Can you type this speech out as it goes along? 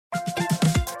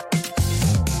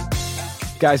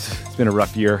Guys, it's been a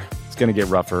rough year. It's going to get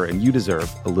rougher, and you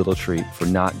deserve a little treat for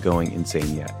not going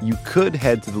insane yet. You could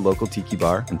head to the local tiki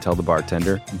bar and tell the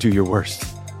bartender, do your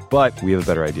worst. But we have a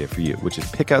better idea for you, which is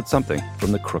pick out something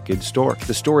from the Crooked store.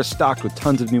 The store is stocked with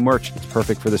tons of new merch. It's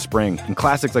perfect for the spring. And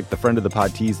classics like the Friend of the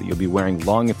Pod tees that you'll be wearing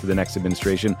long into the next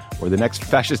administration or the next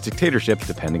fascist dictatorship,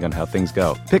 depending on how things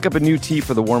go. Pick up a new tee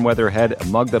for the warm weather ahead, a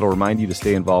mug that'll remind you to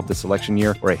stay involved this election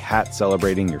year, or a hat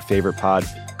celebrating your favorite pod.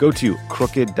 Go to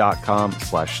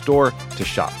crooked.com/store to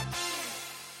shop.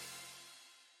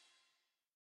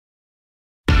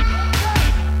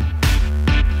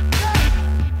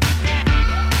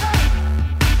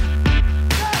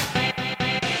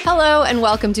 Hello and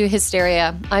welcome to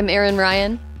Hysteria. I'm Erin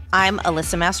Ryan. I'm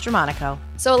Alyssa Mastromonaco.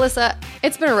 So Alyssa,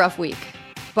 it's been a rough week,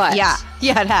 but yeah,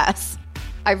 it has.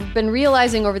 I've been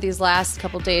realizing over these last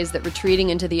couple days that retreating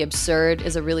into the absurd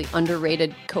is a really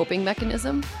underrated coping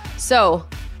mechanism. So,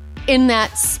 in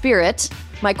that spirit,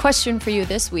 my question for you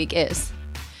this week is,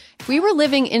 if we were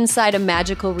living inside a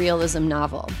magical realism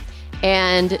novel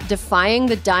and defying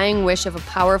the dying wish of a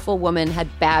powerful woman had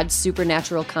bad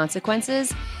supernatural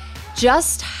consequences,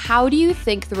 just how do you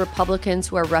think the Republicans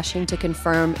who are rushing to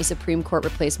confirm a Supreme Court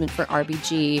replacement for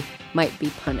RBG might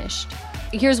be punished?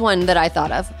 Here's one that I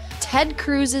thought of. Ted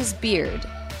Cruz's beard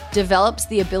develops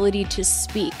the ability to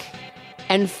speak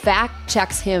and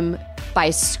fact-checks him by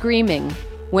screaming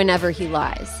whenever he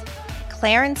lies.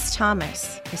 Clarence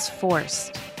Thomas is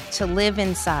forced to live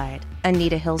inside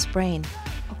Anita Hill's brain.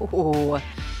 Oh,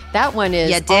 that one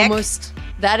is almost...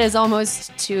 That is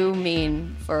almost too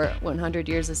mean for 100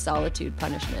 years of solitude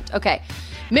punishment. Okay,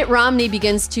 Mitt Romney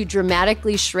begins to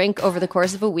dramatically shrink over the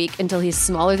course of a week until he's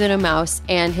smaller than a mouse,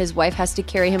 and his wife has to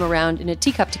carry him around in a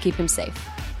teacup to keep him safe.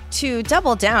 To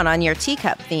double down on your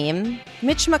teacup theme,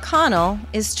 Mitch McConnell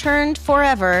is turned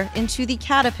forever into the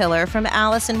caterpillar from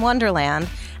Alice in Wonderland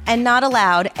and not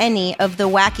allowed any of the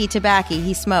wacky tobacco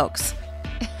he smokes.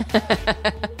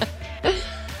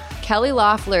 Kelly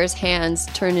Loeffler's hands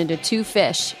turn into two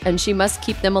fish, and she must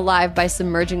keep them alive by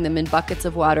submerging them in buckets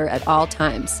of water at all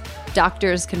times.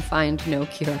 Doctors can find no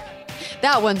cure.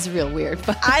 That one's real weird.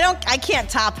 But I can't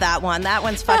top that one. That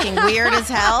one's fucking weird as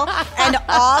hell and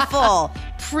awful.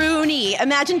 Pruny.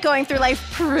 Imagine going through life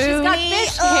pruny. She's got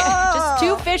fish hands. Just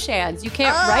two fish hands. You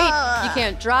can't write. You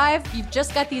can't drive. You've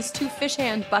just got these two fish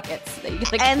hand buckets that you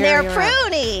gotta carry and they're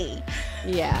around. Pruny.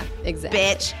 Yeah, exactly.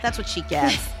 Bitch. That's what she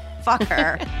gets. Fuck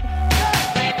her.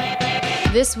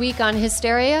 This week on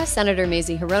Hysteria, Senator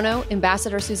Mazie Hirono,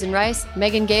 Ambassador Susan Rice,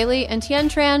 Megan Gailey, and Tien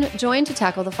Tran join to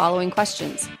tackle the following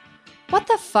questions. What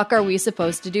the fuck are we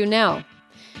supposed to do now?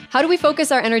 How do we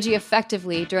focus our energy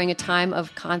effectively during a time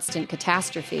of constant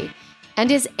catastrophe?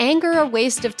 And is anger a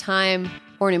waste of time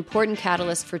or an important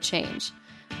catalyst for change?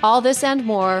 All this and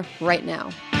more right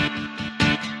now.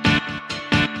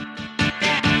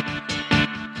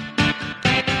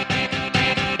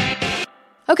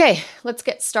 Okay, let's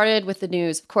get started with the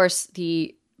news. Of course,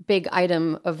 the big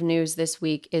item of news this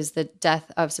week is the death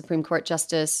of Supreme Court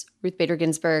Justice Ruth Bader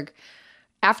Ginsburg.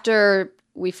 After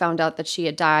we found out that she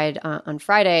had died on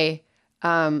Friday,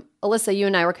 Alyssa, you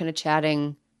and I were kind of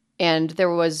chatting, and there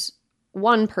was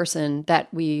one person that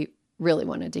we really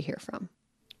wanted to hear from.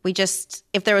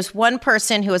 If there was one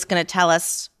person who was going to tell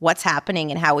us what's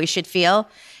happening and how we should feel,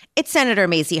 it's Senator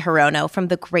Mazie Hirono from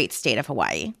the great state of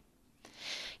Hawaii.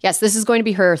 Yes, this is going to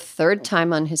be her third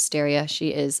time on Hysteria. She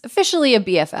is officially a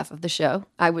BFF of the show,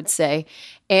 I would say.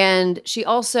 And she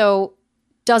also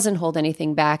doesn't hold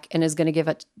anything back and is going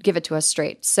to give it to us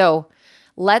straight. So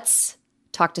let's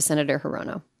talk to Senator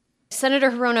Hirono.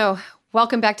 Senator Hirono,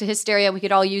 welcome back to Hysteria. We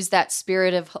could all use that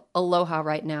spirit of aloha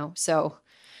right now. So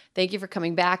thank you for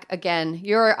coming back again.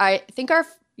 You're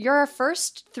our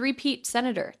first three-peat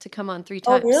senator to come on 3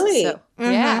 times. Oh, really? So,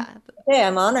 yeah. Hey,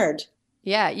 I'm honored.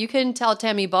 Yeah, you can tell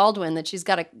Tammy Baldwin that she's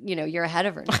got you're ahead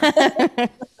of her now.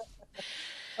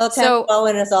 Well, Tammy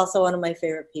Baldwin is also one of my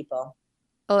favorite people.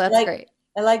 Oh, that's great.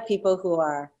 I like people who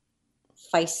are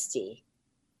feisty.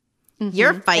 Mm-hmm.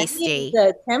 You're feisty.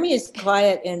 Tammy is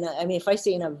quiet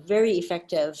feisty in a very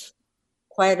effective,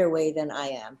 quieter way than I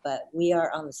am, but we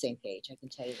are on the same page, I can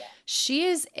tell you that. She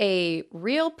is a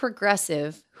real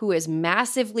progressive who is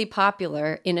massively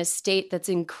popular in a state that's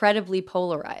incredibly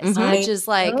polarized, which is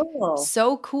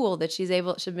so cool that she's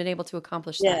been able to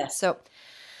accomplish that. So,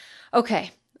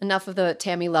 okay, enough of the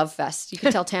Tammy love fest. You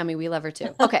can tell Tammy we love her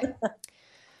too. Okay.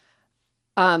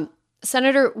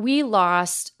 Senator, we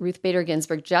lost Ruth Bader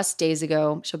Ginsburg just days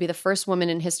ago. She'll be the first woman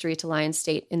in history to lie in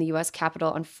state in the U.S.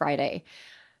 Capitol on Friday.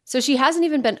 So she hasn't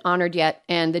even been honored yet,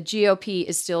 and the GOP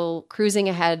is still cruising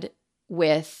ahead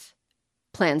with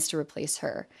plans to replace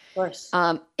her. Of course.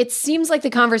 It seems like the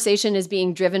conversation is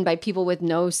being driven by people with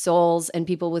no souls and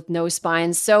people with no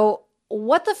spines. So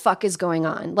what the fuck is going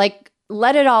on? Like,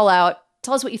 let it all out.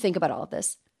 Tell us what you think about all of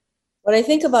this. What I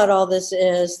think about all this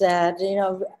is that,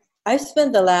 I've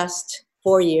spent the last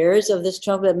 4 years of this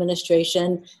Trump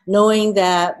administration knowing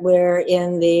that we're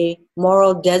in the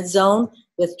moral dead zone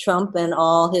with Trump and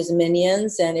all his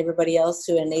minions and everybody else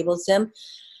who enables him.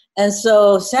 And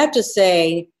so, sad to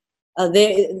say,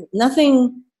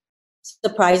 nothing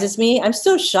surprises me. I'm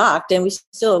still shocked, and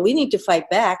we need to fight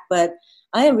back, but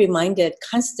I am reminded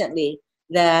constantly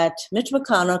that Mitch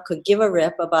McConnell could give a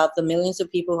rip about the millions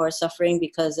of people who are suffering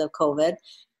because of COVID.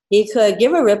 He could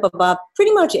give a rip about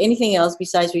pretty much anything else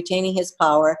besides retaining his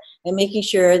power and making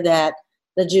sure that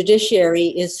the judiciary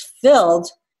is filled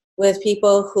with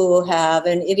people who have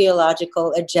an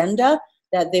ideological agenda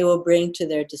that they will bring to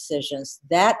their decisions.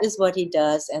 That is what he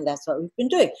does, and that's what we've been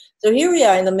doing. So here we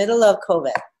are in the middle of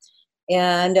COVID,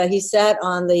 and he sat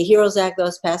on the HEROES Act that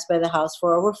was passed by the House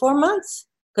for over 4 months.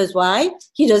 Because why?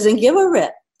 He doesn't give a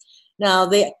rip.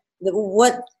 Now,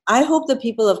 what I hope the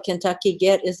people of Kentucky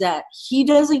get is that he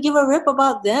doesn't give a rip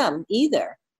about them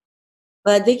either.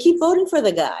 But they keep voting for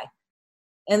the guy.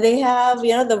 And they have,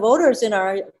 the voters in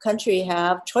our country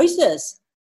have choices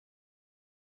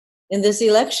in this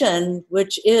election,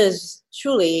 which is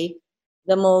truly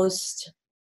the most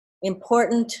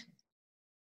important,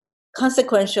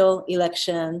 consequential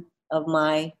election of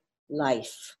my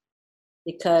life.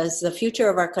 Because the future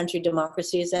of our country,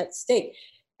 democracy, is at stake.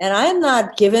 And I'm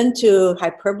not given to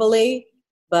hyperbole,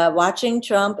 but watching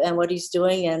Trump and what he's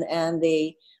doing and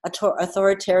the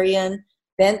authoritarian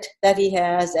bent that he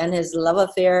has and his love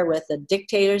affair with the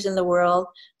dictators in the world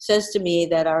says to me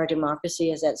that our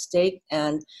democracy is at stake.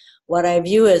 And what I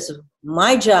view as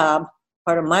my job,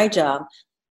 part of my job,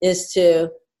 is to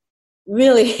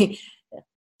really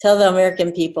tell the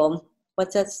American people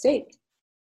what's at stake.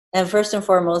 And first and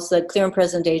foremost, the clear and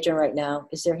present danger right now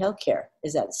is their health care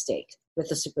is at stake with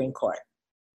the Supreme Court.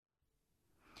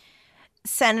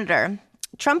 Senator,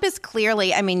 Trump is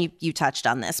clearly, you touched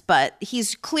on this, but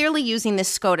he's clearly using this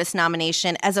SCOTUS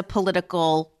nomination as a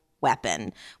political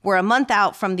weapon. We're a month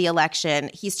out from the election.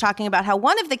 He's talking about how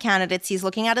one of the candidates he's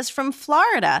looking at is from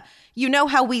Florida. You know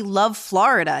how we love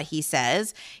Florida, he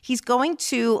says. He's going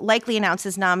to likely announce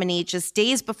his nominee just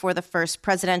days before the first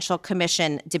presidential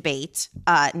commission debate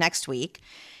next week.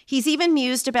 He's even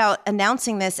mused about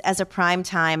announcing this as a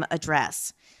primetime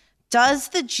address. Does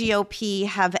the GOP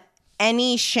have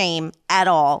any shame at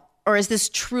all, or is this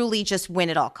truly just win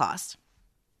at all costs?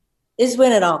 Is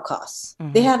win at all costs.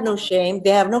 Mm-hmm. They have no shame. They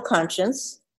have no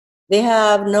conscience. They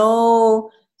have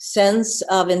no sense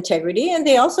of integrity. And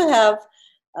they also have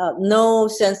no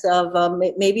sense of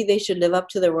maybe they should live up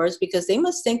to their words, because they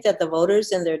must think that the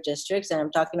voters in their districts, and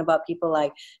I'm talking about people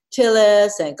like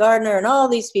Tillis and Gardner and all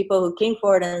these people who came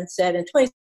forward and said in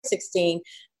 2016,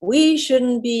 we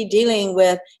shouldn't be dealing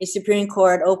with a Supreme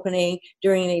Court opening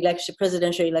during an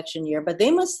presidential election year. But they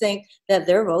must think that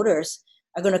their voters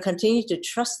are going to continue to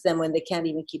trust them when they can't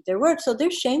even keep their word. So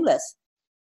they're shameless.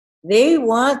 They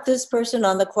want this person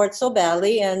on the court so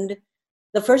badly, and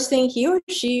the first thing he or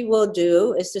she will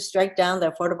do is to strike down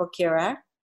the Affordable Care Act.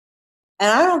 And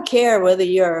I don't care whether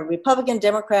you're a Republican,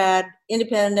 Democrat,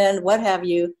 Independent, what have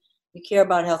you, you care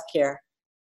about health care.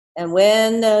 And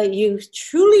when you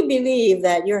truly believe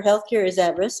that your health care is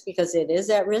at risk, because it is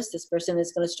at risk, this person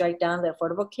is going to strike down the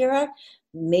Affordable Care Act,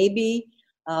 maybe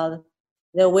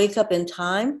they'll wake up in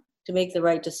time to make the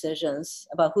right decisions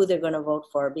about who they're going to vote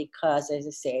for, because, as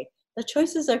I say, the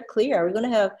choices are clear. We're going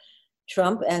to have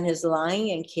Trump and his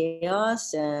lying and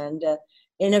chaos and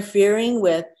interfering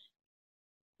with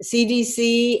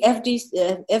CDC,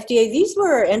 FDA. These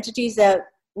were entities that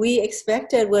we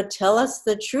expected would tell us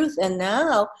the truth. And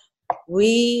now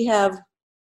we have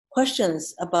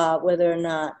questions about whether or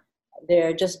not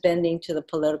they're just bending to the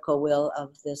political will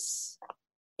of this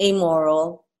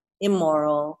amoral,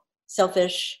 immoral,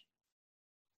 selfish,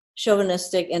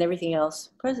 chauvinistic, and everything else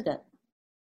president.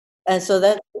 And so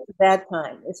that's a bad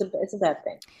time. It's a bad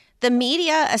thing. The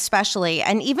media especially,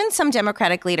 and even some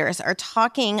Democratic leaders, are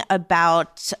talking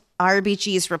about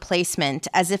RBG's replacement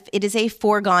as if it is a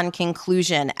foregone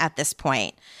conclusion at this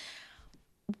point.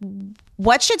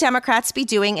 What should Democrats be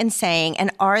doing and saying,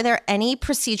 and are there any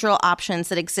procedural options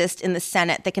that exist in the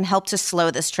Senate that can help to slow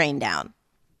this train down?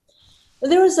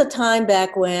 There was a time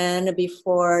back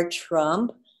before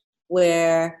Trump,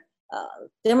 where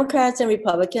Democrats and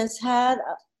Republicans had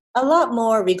a lot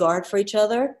more regard for each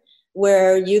other,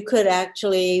 where you could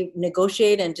actually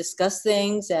negotiate and discuss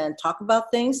things and talk about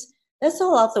things. That's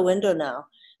all out the window now.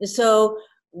 And so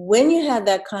when you have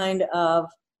that kind of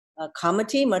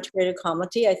comity, much greater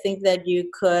comity, I think that you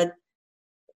could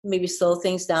maybe slow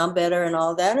things down better and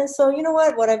all that. And so, you know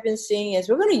what I've been seeing is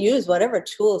we're going to use whatever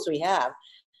tools we have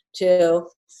to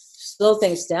slow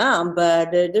things down,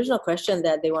 but there's no question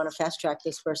that they want to fast track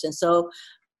this person. So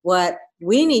what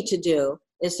we need to do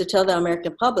is to tell the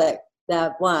American public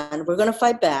that, one, we're going to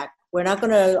fight back. We're not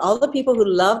going to, all the people who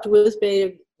loved Ruth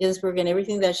Bader Ginsburg and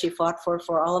everything that she fought for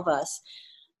all of us,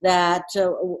 that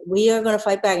we are going to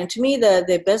fight back. And to me,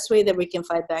 the best way that we can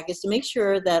fight back is to make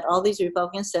sure that all these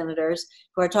Republican senators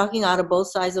who are talking out of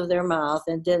both sides of their mouth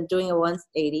and then doing a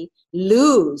 180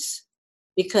 lose,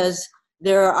 because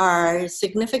there are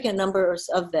significant numbers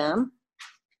of them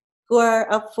who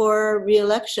are up for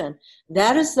re-election.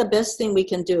 That is the best thing we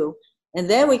can do. And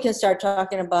then we can start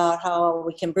talking about how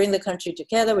we can bring the country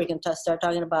together. We can start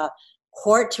talking about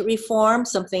court reform,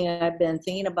 something I've been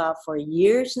thinking about for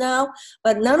years now.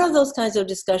 But none of those kinds of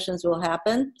discussions will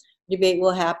happen, debate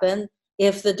will happen,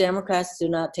 if the Democrats do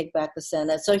not take back the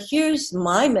Senate. So here's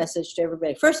my message to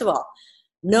everybody. First of all,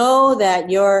 know that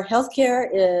your health care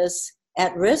is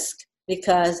at risk,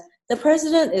 because the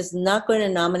president is not going to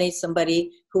nominate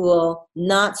somebody who will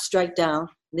not strike down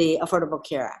the Affordable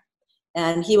Care Act.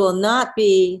 And he will not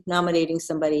be nominating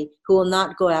somebody who will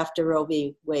not go after Roe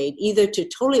v. Wade, either to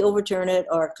totally overturn it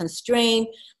or constrain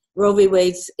Roe v.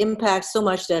 Wade's impact so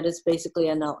much that it's basically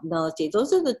a nullity.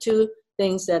 Those are the two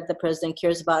things that the president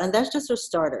cares about, and that's just for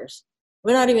starters.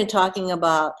 We're not even talking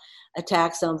about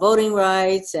attacks on voting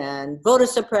rights and voter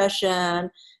suppression,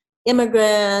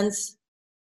 immigrants,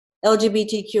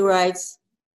 LGBTQ rights.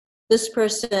 This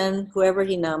person, whoever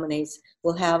he nominates,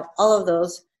 will have all of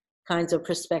those kinds of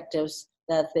perspectives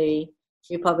that the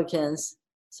Republicans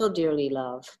so dearly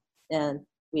love and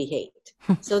we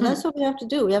hate. So that's what we have to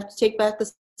do. We have to take back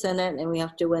the Senate, and we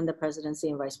have to win the presidency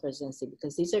and vice presidency,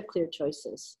 because these are clear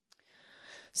choices.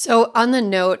 So on the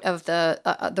note of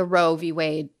the Roe v.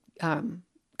 Wade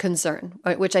concern,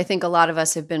 which I think a lot of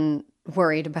us have been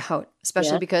worried about,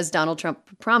 especially because Donald Trump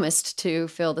promised to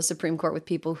fill the Supreme Court with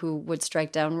people who would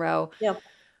strike down Roe. Yeah.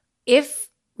 If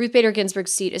Ruth Bader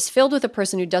Ginsburg's seat is filled with a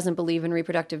person who doesn't believe in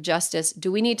reproductive justice,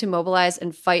 do we need to mobilize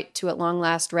and fight to at long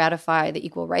last ratify the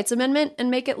Equal Rights Amendment and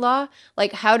make it law?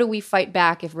 Like, how do we fight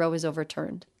back if Roe is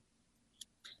overturned?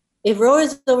 If Roe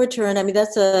is overturned, I mean,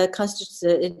 it's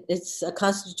a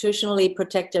constitutionally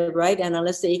protected right, and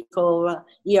unless the Equal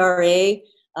ERA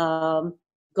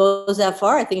goes that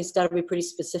far, I think it's got to be pretty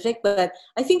specific. But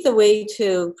I think the way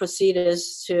to proceed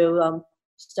is to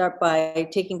start by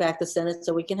taking back the Senate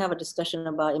so we can have a discussion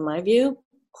about, in my view,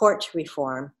 court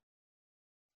reform.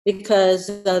 Because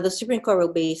the Supreme Court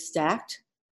will be stacked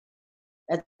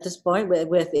at this point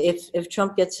with if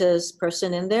Trump gets his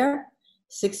person in there,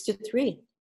 6-3.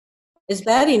 It's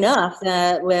bad enough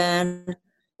that when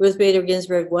Ruth Bader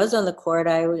Ginsburg was on the court,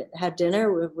 I had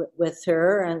dinner with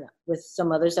her and with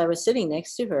some others. I was sitting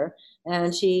next to her,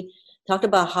 and she talked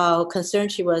about how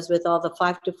concerned she was with all the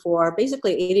 5-4,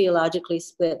 basically ideologically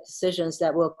split decisions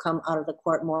that will come out of the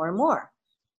court more and more.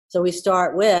 So we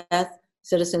start with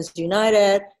Citizens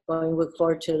United, going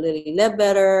forward to Lilly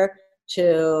Ledbetter,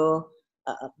 to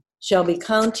Shelby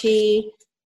County,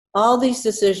 all these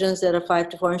decisions that are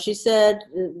 5-4. And she said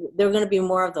there are going to be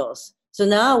more of those. So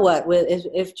now what?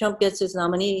 If Trump gets his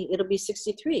nominee, it'll be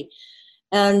 63.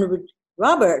 And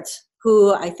Roberts,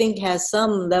 who I think has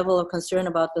some level of concern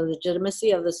about the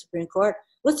legitimacy of the Supreme Court,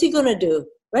 what's he going to do?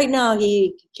 Right now,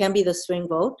 he can be the swing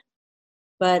vote,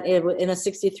 but in a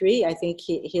 63, I think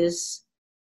his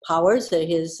powers,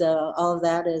 all of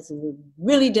that is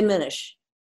really diminished.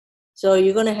 So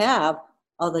you're going to have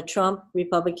all the Trump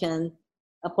Republican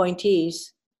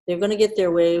appointees. They're going to get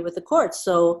their way with the courts.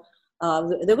 So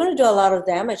they're going to do a lot of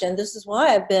damage, and this is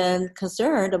why I've been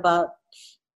concerned about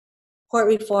court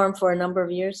reform for a number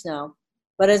of years now.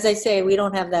 But as I say, we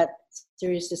don't have that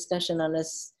serious discussion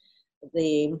unless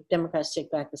the Democrats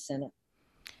take back the Senate.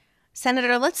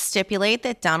 Senator, let's stipulate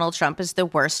that Donald Trump is the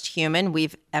worst human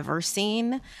we've ever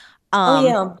seen.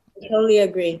 I totally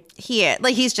agree. He's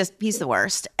the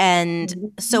worst.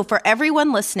 And so for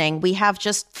everyone listening, we have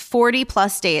just 40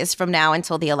 plus days from now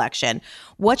until the election.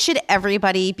 What should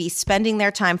everybody be spending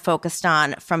their time focused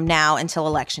on from now until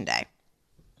Election Day?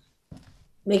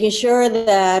 Making sure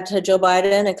that Joe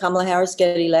Biden and Kamala Harris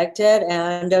get elected.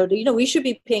 And, we should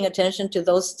be paying attention to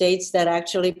those states that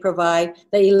actually provide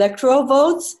the electoral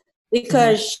votes.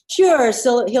 Because sure,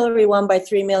 still Hillary won by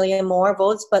 3 million more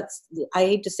votes, but I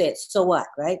hate to say it, so what,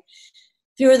 right?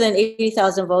 Fewer than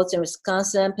 80,000 votes in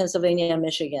Wisconsin, Pennsylvania, and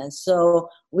Michigan. So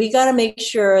we got to make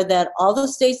sure that all the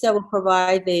states that will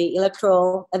provide the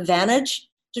electoral advantage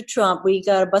to Trump, we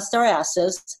got to bust our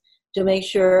asses to make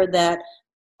sure that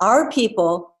our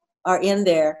people are in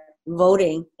there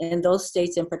voting in those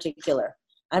states in particular.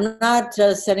 I'm not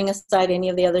setting aside any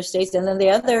of the other states. And then the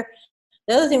other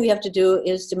thing we have to do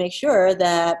is to make sure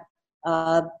that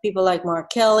people like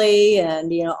Mark Kelly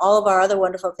and all of our other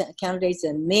wonderful candidates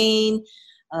in Maine,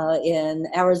 in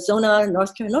Arizona,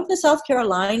 North and South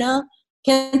Carolina,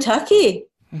 Kentucky.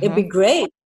 It'd be great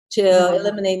to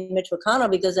eliminate Mitch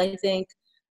McConnell, because I think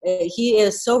he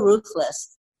is so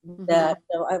ruthless that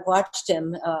I've watched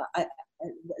him.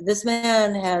 This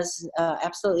man has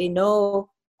absolutely no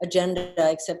agenda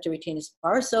except to retain his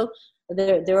power. So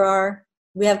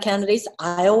we have candidates,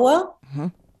 Iowa,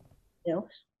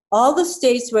 all the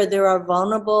states where there are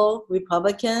vulnerable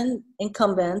Republican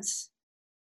incumbents.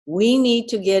 We need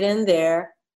to get in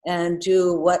there and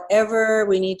do whatever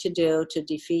we need to do to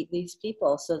defeat these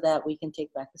people so that we can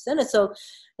take back the Senate. So,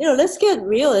 let's get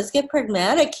real. Let's get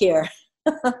pragmatic here.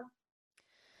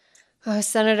 Oh,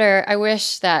 Senator, I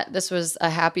wish that this was a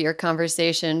happier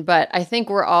conversation, but I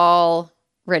think we're all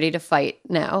ready to fight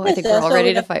now. Yes, I think we're all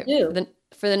ready to fight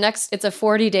for the next. It's a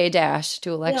 40-day dash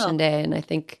to election day, and I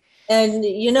think. And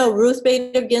Ruth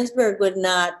Bader Ginsburg would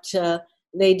not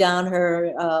lay down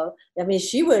her.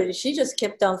 She just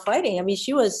kept on fighting. I mean,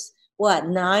 she was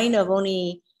 9 of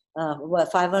only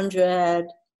 500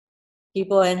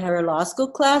 people in her law school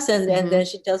class, and then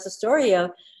she tells the story of.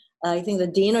 I think the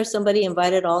dean or somebody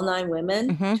invited all 9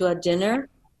 women to a dinner.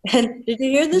 And did you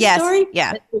hear this story?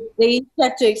 Yeah. They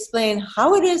had to explain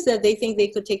how it is that they think they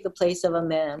could take the place of a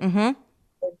man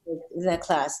in that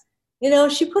class.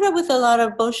 She put up with a lot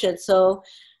of bullshit. So,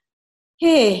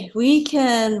 hey, we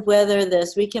can weather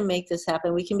this. We can make this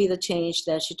happen. We can be the change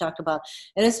that she talked about.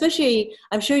 And especially,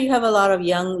 I'm sure you have a lot of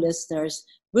young listeners.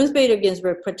 Ruth Bader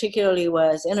Ginsburg particularly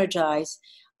was energized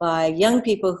by young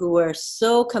people who were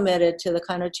so committed to the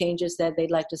kind of changes that they'd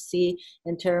like to see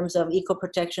in terms of equal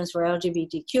protections for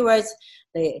LGBTQ rights,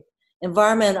 the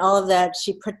environment, all of that.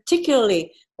 She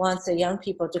particularly wants the young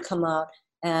people to come out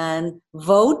and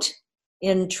vote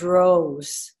in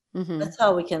droves. That's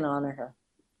how we can honor her.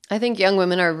 I think young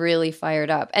women are really fired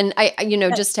up. And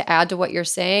just to add to what you're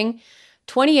saying,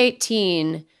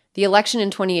 the election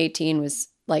in 2018 was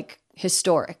like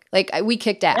historic. Like we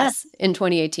kicked ass in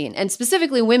 2018, and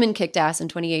specifically women kicked ass in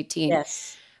 2018.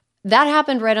 Yes. That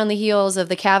happened right on the heels of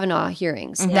the Kavanaugh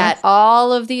hearings, that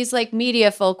all of these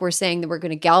media folk were saying that we're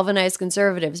going to galvanize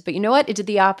conservatives. But you know what? It did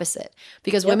the opposite,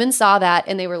 because women saw that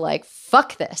and they were like,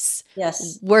 fuck this.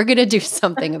 Yes. We're going to do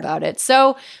something about it.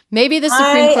 So maybe the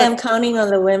Supreme Court. I am counting on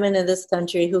the women in this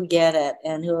country who get it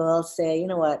and who will say, you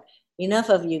know what, enough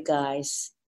of you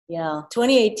guys. Yeah.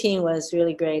 2018 was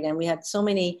really great. And we had so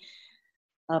many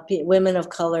women of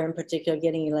color in particular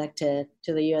getting elected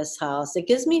to the U.S. House. It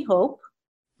gives me hope.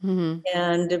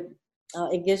 And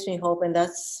it gives me hope. And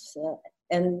that's,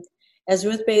 and as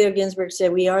Ruth Bader Ginsburg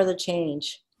said, we are the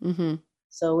change.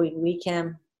 So we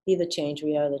can be the change.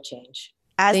 We are the change.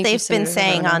 As they've been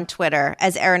saying on Twitter,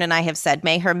 as Erin and I have said,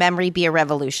 may her memory be a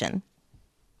revolution.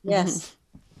 Yes.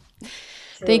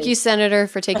 Thank you, Senator,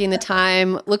 for taking the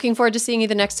time. Looking forward to seeing you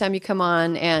the next time you come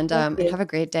on, and have a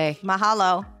great day.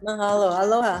 Mahalo. Mahalo.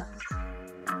 Aloha.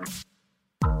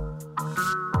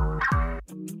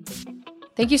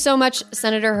 Thank you so much,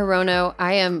 Senator Hirono.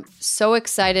 I am so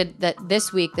excited that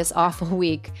this week, this awful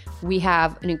week, we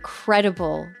have an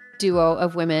incredible duo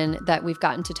of women that we've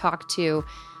gotten to talk to.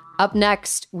 Up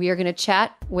next, we are going to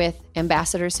chat with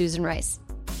Ambassador Susan Rice.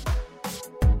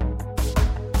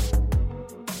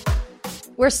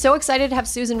 We're so excited to have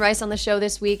Susan Rice on the show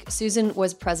this week. Susan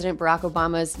was President Barack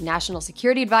Obama's National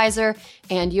Security Advisor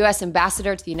and U.S.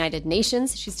 Ambassador to the United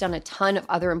Nations. She's done a ton of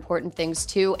other important things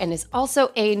too, and is also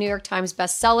a New York Times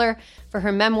bestseller for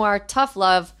her memoir, Tough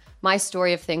Love, My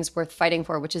Story of Things Worth Fighting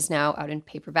For, which is now out in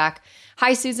paperback.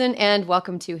 Hi, Susan, and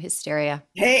welcome to Hysteria.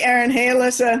 Hey, Erin. Hey,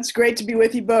 Alyssa. It's great to be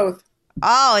with you both.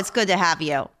 Oh, it's good to have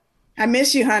you. I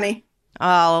miss you, honey.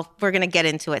 Oh, we're going to get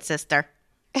into it, sister.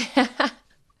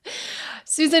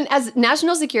 Susan, as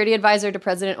National Security Advisor to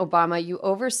President Obama, you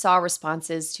oversaw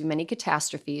responses to many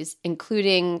catastrophes,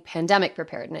 including pandemic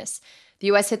preparedness. The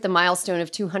U.S. hit the milestone of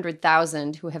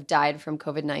 200,000 who have died from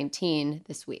COVID-19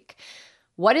 this week.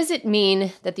 What does it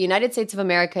mean that the United States of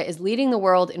America is leading the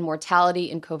world in mortality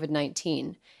in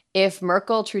COVID-19? If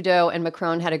Merkel, Trudeau, and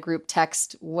Macron had a group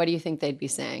text, what do you think they'd be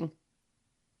saying?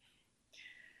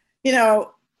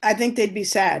 I think they'd be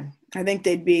sad. I think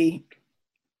they'd be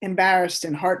embarrassed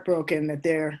and heartbroken that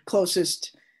their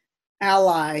closest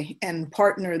ally and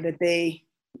partner that they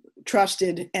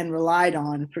trusted and relied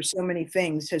on for so many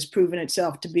things has proven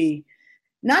itself to be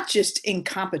not just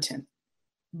incompetent,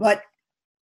 but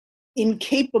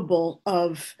incapable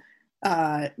of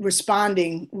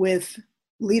responding with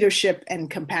leadership and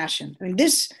compassion. I mean,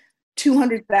 this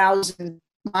 200,000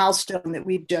 milestone that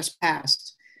we've just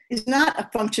passed is not a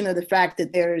function of the fact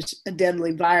that there's a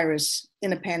deadly virus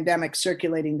in a pandemic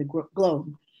circulating the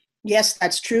globe. Yes,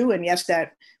 that's true. And yes,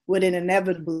 that would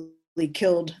inevitably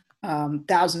killed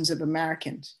thousands of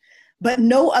Americans. But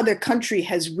no other country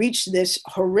has reached this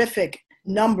horrific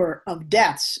number of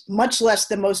deaths, much less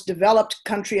the most developed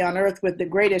country on earth with the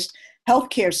greatest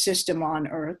healthcare system on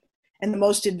earth and the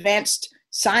most advanced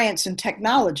science and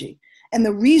technology. And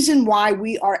the reason why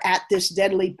we are at this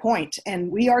deadly point,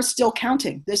 and we are still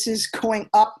counting, this is going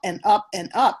up and up and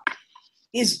up,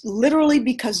 is literally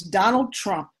because Donald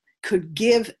Trump could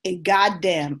give a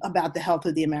goddamn about the health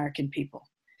of the American people.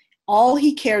 All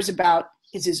he cares about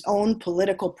is his own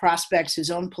political prospects,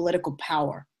 his own political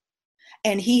power.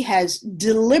 And he has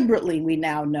deliberately, we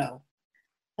now know,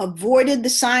 avoided the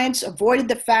science, avoided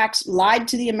the facts, lied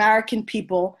to the American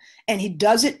people, and he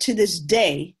does it to this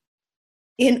day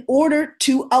in order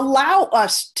to allow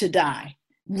us to die,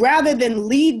 rather than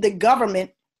lead the government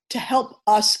to help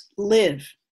us live.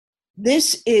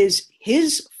 This is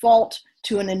his fault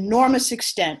to an enormous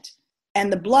extent,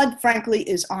 and the blood, frankly,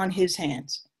 is on his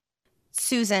hands.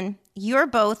 Susan, you're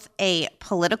both a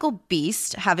political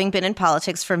beast, having been in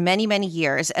politics for many, many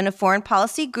years, and a foreign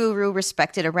policy guru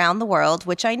respected around the world,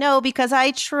 which I know because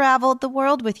I traveled the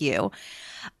world with you.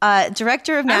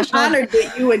 Director of National... I'm honored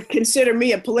that you would consider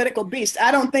me a political beast.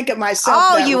 I don't think of myself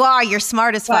Oh, you are. You're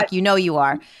smart as fuck. You know you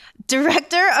are.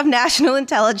 Director of National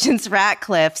Intelligence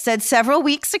Ratcliffe said several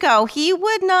weeks ago he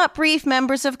would not brief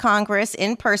members of Congress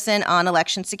in person on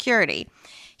election security.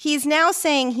 He's now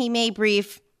saying he may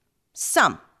brief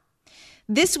some.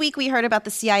 This week, we heard about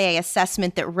the CIA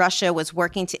assessment that Russia was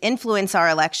working to influence our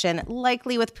election,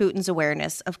 likely with Putin's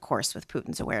awareness, of course, with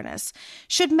Putin's awareness.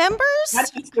 Should members...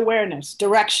 Not just awareness,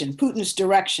 direction, Putin's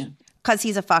direction. Because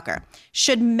he's a fucker.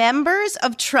 Should members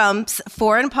of Trump's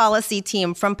foreign policy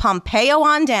team from Pompeo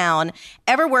on down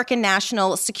ever work in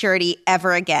national security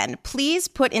ever again? Please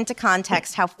put into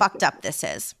context how fucked up this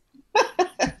is.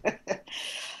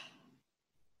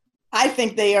 I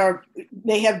think they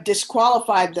have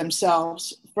disqualified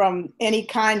themselves from any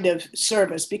kind of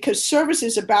service, because service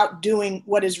is about doing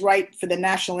what is right for the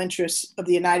national interests of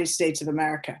the United States of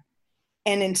America.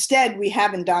 And instead, we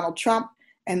have in Donald Trump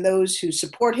and those who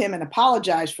support him and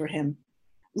apologize for him,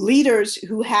 leaders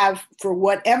who have, for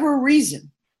whatever reason,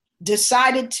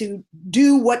 decided to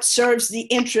do what serves the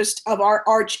interest of our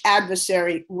arch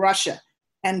adversary, Russia,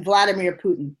 and Vladimir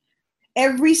Putin.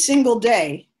 Every single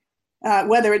day,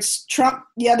 whether it's Trump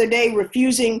the other day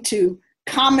refusing to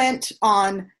comment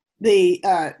on the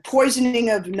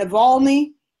poisoning of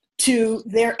Navalny, to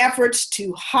their efforts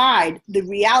to hide the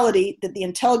reality that the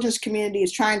intelligence community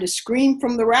is trying to scream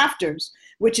from the rafters,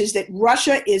 which is that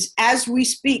Russia is, as we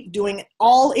speak, doing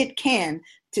all it can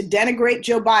to denigrate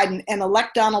Joe Biden and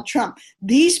elect Donald Trump.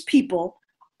 These people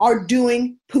are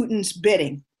doing Putin's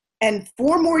bidding. And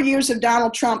 4 more years of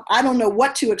Donald Trump, I don't know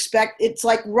what to expect. It's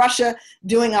like Russia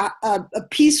doing a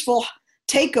peaceful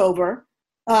takeover,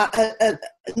 a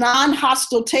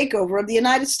non-hostile takeover of the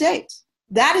United States.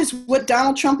 That is what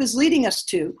Donald Trump is leading us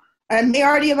to, and they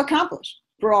already have accomplished,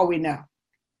 for all we know.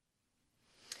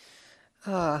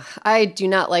 I do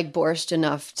not like borscht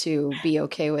enough to be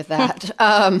okay with that.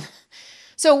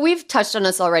 So we've touched on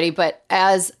this already, but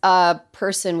as a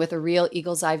person with a real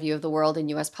eagle's eye view of the world in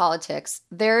U.S. politics,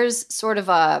 we're sort of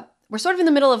in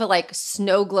the middle of a like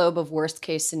snow globe of worst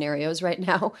case scenarios right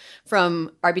now,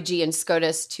 from RBG and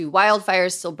SCOTUS to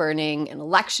wildfires still burning, an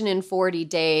election in 40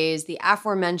 days, the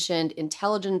aforementioned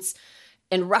intelligence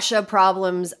and Russia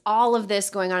problems, all of this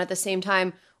going on at the same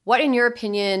time. What, in your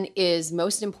opinion, is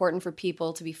most important for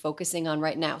people to be focusing on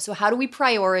right now? So how do we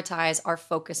prioritize our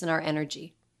focus and our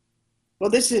energy? Well,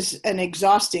 this is an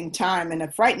exhausting time and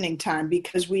a frightening time,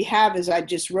 because we have, as I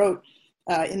just wrote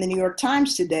in the New York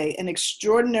Times today, an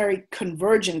extraordinary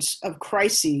convergence of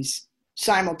crises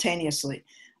simultaneously,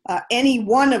 any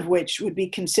one of which would be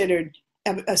considered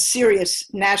a serious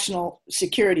national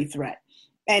security threat.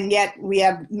 And yet we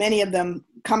have many of them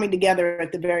coming together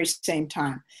at the very same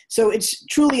time. So it's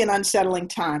truly an unsettling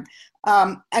time.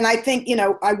 And I think,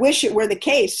 I wish it were the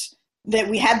case that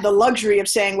we had the luxury of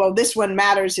saying, well, this one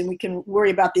matters and we can worry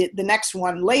about the next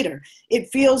one later. It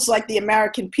feels like the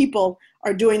American people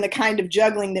are doing the kind of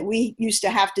juggling that we used to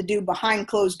have to do behind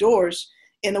closed doors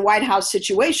in the White House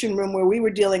Situation Room, where we were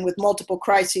dealing with multiple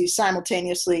crises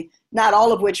simultaneously, not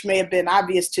all of which may have been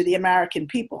obvious to the American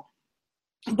people.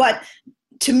 But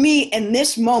to me, in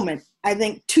this moment, I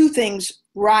think 2 things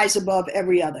rise above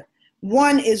every other.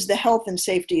 One is the health and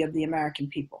safety of the American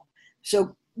people.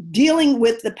 So dealing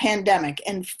with the pandemic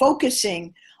and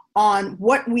focusing on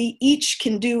what we each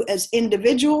can do as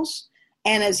individuals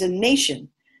and as a nation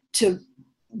to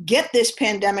get this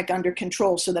pandemic under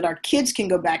control so that our kids can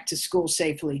go back to school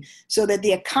safely, so that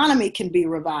the economy can be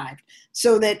revived,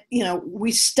 so that,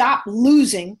 we stop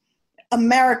losing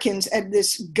Americans at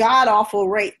this god-awful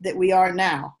rate that we are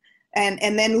now, and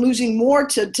then losing more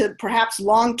to perhaps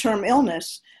long-term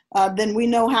illness than we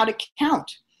know how to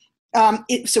count.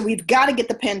 So we've got to get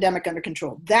the pandemic under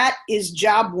control. That is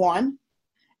job one.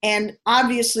 And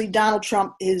obviously Donald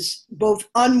Trump is both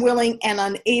unwilling and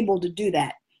unable to do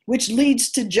that, which leads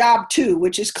to job two,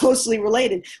 which is closely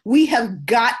related. We have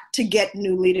got to get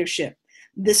new leadership.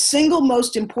 The single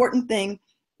most important thing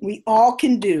we all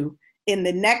can do in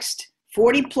the next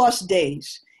 40 plus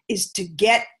days is to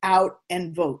get out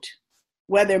and vote,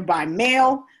 whether by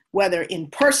mail, whether in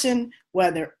person,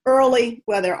 whether early,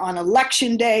 whether on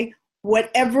election day,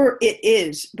 whatever it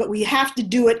is. But we have to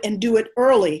do it and do it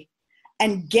early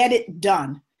and get it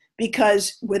done,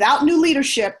 because without new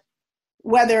leadership,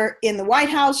 whether in the White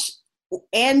House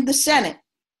and the Senate,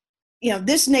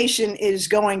 this nation is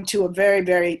going to a very,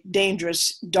 very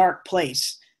dangerous, dark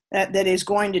place that is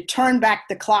going to turn back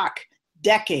the clock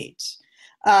decades.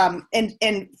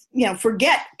 And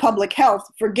forget public health,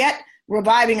 forget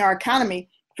reviving our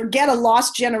economy, forget a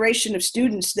lost generation of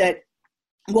students that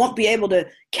won't be able to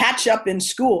catch up in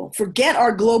school, forget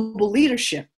our global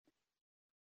leadership.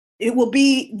 It will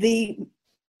be the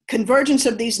convergence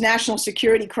of these national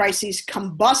security crises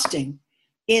combusting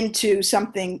into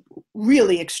something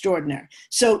really extraordinary.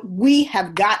 So we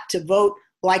have got to vote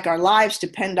like our lives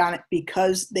depend on it,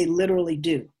 because they literally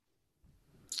do.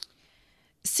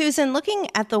 Susan, looking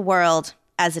at the world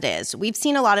as it is, we've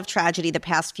seen a lot of tragedy the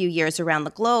past few years around the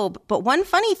globe. But one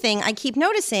funny thing I keep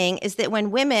noticing is that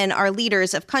when women are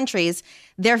leaders of countries,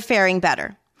 they're faring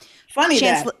better. Funny.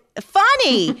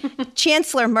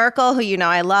 Chancellor Merkel, who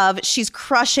I love, she's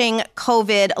crushing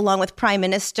COVID along with Prime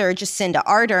Minister Jacinda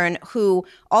Ardern, who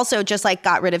also just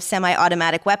got rid of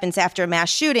semi-automatic weapons after a mass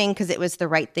shooting because it was the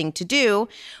right thing to do.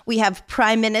 We have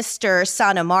Prime Minister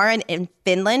Sanna Marin in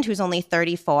Finland, who's only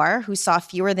 34, who saw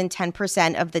fewer than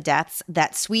 10% of the deaths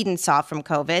that Sweden saw from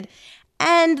COVID.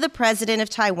 And the president of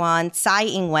Taiwan, Tsai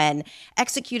Ing-wen,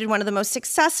 executed one of the most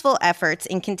successful efforts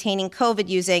in containing COVID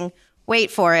using, wait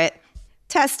for it,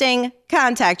 testing,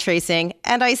 contact tracing,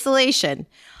 and isolation.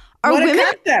 Are women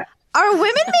making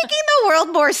the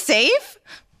world more safe?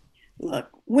 Look,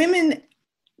 women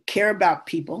care about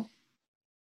people.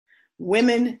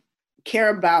 Women care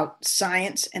about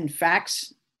science and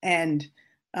facts and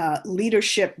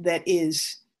leadership that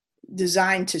is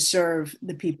designed to serve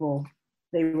the people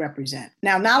they represent.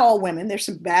 Now, not all women. There's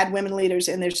some bad women leaders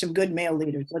and there's some good male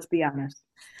leaders. Let's be honest.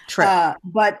 True.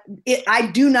 But I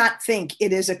do not think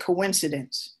it is a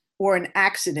coincidence or an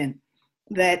accident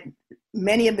that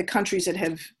many of the countries that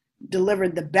have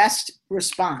delivered the best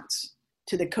response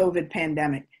to the COVID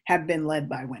pandemic have been led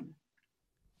by women.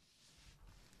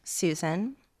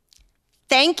 Susan,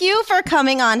 thank you for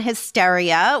coming on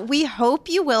Hysteria. We hope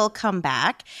you will come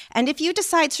back. And if you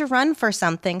decide to run for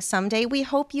something someday, we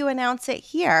hope you announce it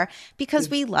here because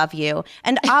we love you.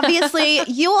 And obviously,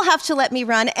 you will have to let me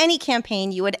run any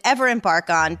campaign you would ever embark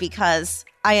on because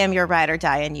I am your ride or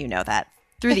die, and you know that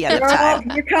through the end of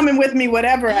time. You're coming with me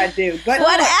whatever I do. But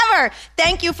whatever.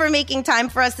 Thank you for making time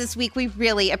for us this week. We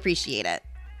really appreciate it.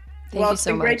 Thank you it's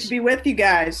so been much. Great to be with you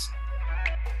guys.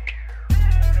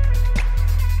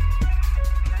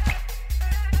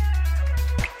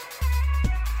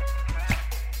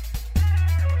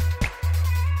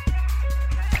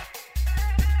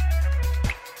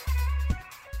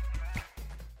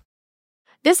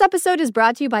 This episode is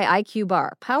brought to you by IQ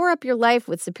Bar. Power up your life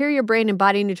with superior brain and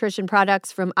body nutrition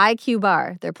products from IQ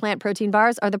Bar. Their plant protein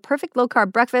bars are the perfect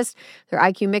low-carb breakfast. Their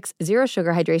IQ Mix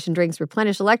zero-sugar hydration drinks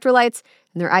replenish electrolytes.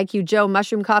 And their IQ Joe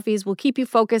mushroom coffees will keep you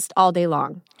focused all day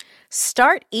long.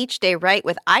 Start each day right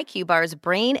with IQ Bar's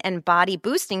brain and body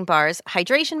boosting bars,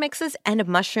 hydration mixes, and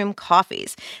mushroom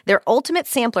coffees. Their ultimate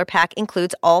sampler pack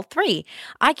includes all three.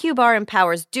 IQ Bar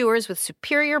empowers doers with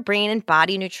superior brain and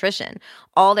body nutrition.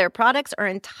 All their products are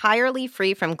entirely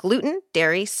free from gluten,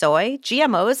 dairy, soy,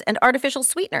 GMOs, and artificial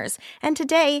sweeteners. And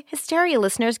today, Hysteria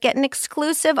listeners get an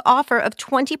exclusive offer of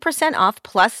 20% off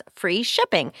plus free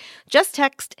shipping. Just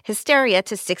text Hysteria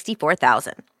to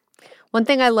 64,000. One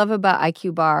thing I love about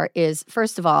IQ Bar is,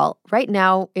 first of all, right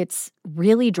now it's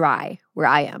really dry where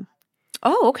I am.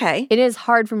 Oh, okay. It is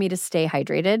hard for me to stay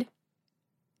hydrated.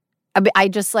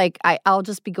 I'll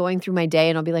just be going through my day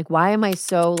and I'll be like, why am I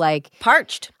so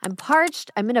parched? I'm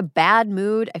parched. I'm in a bad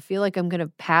mood. I feel like I'm going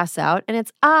to pass out. And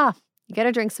it's, You got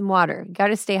to drink some water. You got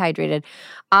to stay hydrated.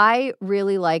 I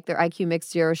really like their IQ Mix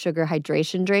Zero Sugar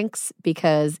hydration drinks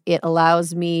because it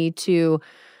allows me to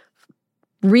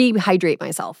rehydrate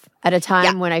myself at a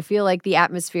time when I feel like the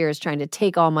atmosphere is trying to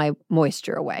take all my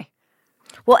moisture away.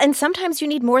 Well, and sometimes you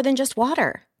need more than just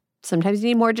water. Sometimes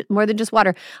you need more than just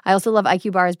water. I also love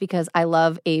IQ bars because I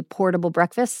love a portable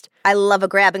breakfast. I love a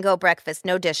grab-and-go breakfast,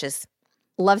 no dishes.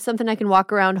 Love something I can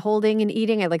walk around holding and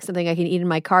eating. I like something I can eat in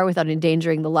my car without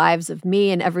endangering the lives of me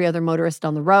and every other motorist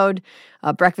on the road.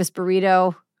 A breakfast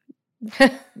burrito,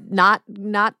 not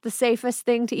the safest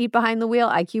thing to eat behind the wheel.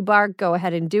 IQ bar, go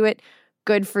ahead and do it.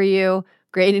 Good for you.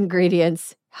 Great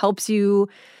ingredients. Helps you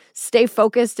stay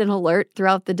focused and alert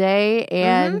throughout the day.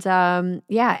 And and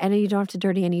you don't have to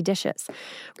dirty any dishes.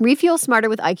 Refuel smarter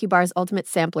with IQ Bar's Ultimate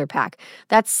Sampler Pack.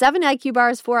 That's 7 IQ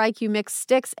Bars, 4 IQ Mix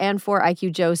sticks, and 4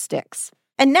 IQ Joe sticks.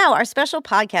 And now our special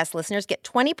podcast listeners get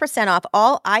 20% off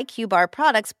all IQ Bar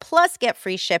products plus get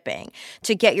free shipping.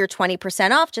 To get your 20%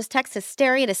 off, just text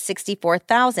Hysteria to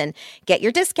 64,000. Get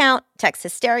your discount, text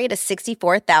Hysteria to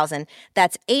 64,000.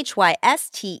 That's HYSTERIA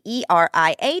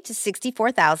to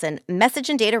 64,000. Message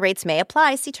and data rates may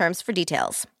apply. See terms for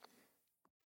details.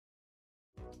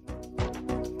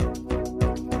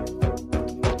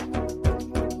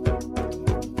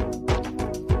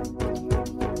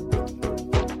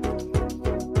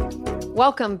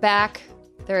 Welcome back.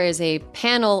 There is a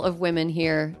panel of women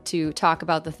here to talk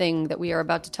about the thing that we are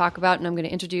about to talk about, and I'm going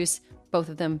to introduce both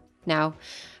of them now.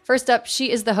 First up,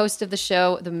 she is the host of the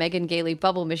show, The Megan Gailey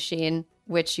Bubble Machine,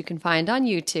 which you can find on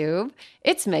YouTube.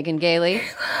 It's Megan Gailey.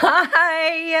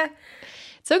 Hi.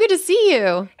 So good to see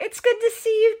you. It's good to see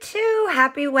you too.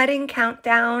 Happy wedding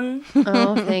countdown.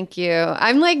 Oh, thank you.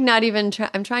 I'm like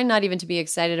I'm trying not even to be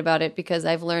excited about it because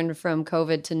I've learned from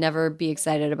COVID to never be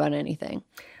excited about anything.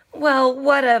 Well,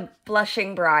 what a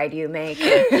blushing bride you make.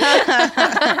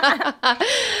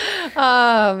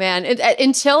 Oh, man.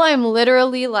 Until I'm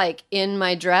literally like in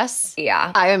my dress,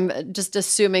 I am just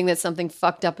assuming that something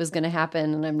fucked up is going to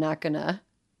happen and I'm not going to.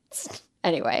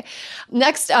 Anyway,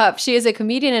 next up, she is a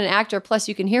comedian and actor. Plus,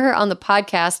 you can hear her on the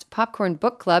podcast Popcorn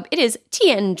Book Club. It is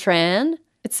Tien Tran.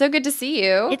 It's so good to see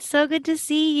you. It's so good to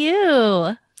see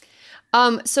you.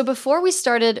 So before we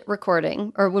started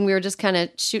recording, or when we were just kind of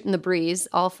shooting the breeze,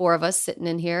 all four of us sitting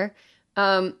in here,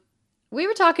 we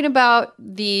were talking about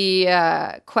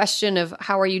the question of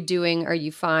how are you doing? Are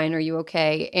you fine? Are you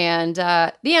okay? And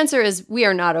the answer is we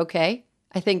are not okay,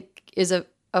 I think is a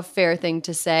fair thing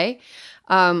to say.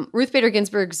 Ruth Bader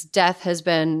Ginsburg's death has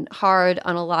been hard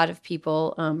on a lot of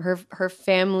people. Her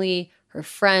family, her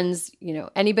friends,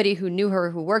 anybody who knew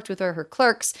her, who worked with her, her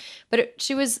clerks. But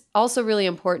she was also really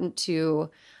important to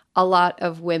a lot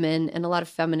of women and a lot of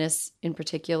feminists in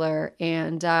particular.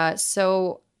 And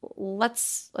so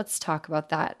let's talk about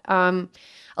that.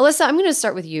 Alyssa, I'm going to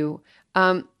start with you.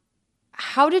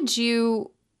 How did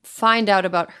you find out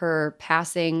about her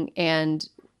passing and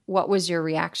what was your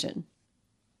reaction?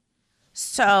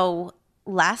 So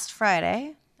last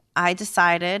Friday, I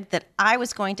decided that I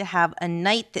was going to have a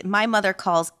night that my mother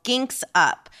calls ginks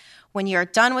up. When you're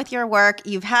done with your work,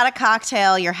 you've had a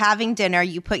cocktail, you're having dinner,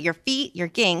 you put your feet, your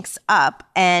ginks up,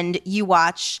 and you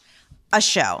watch a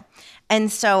show.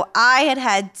 And so I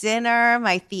had dinner,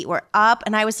 my feet were up,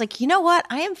 and I was like, you know what?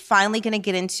 I am finally going to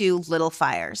get into Little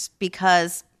Fires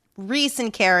because Reese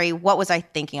and Carrie, what was I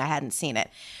thinking? I hadn't seen it.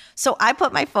 So I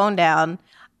put my phone down.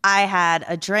 I had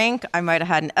a drink. I might have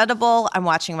had an edible. I'm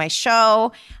watching my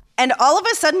show. And all of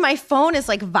a sudden, my phone is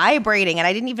like vibrating, and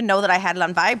I didn't even know that I had it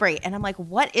on vibrate. And I'm like,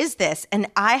 what is this? And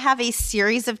I have a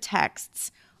series of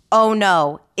texts. Oh,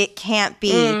 no, it can't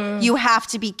be. You have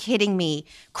to be kidding me.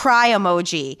 Cry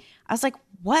emoji. I was like,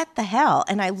 what the hell?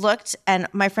 And I looked, and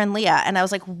my friend Leah, and I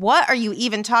was like, what are you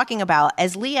even talking about?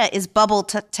 As Leah is bubble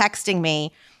texting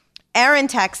me, Erin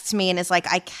texts me and is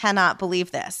like, I cannot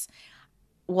believe this.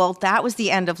 Well, that was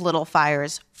the end of Little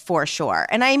Fires for sure.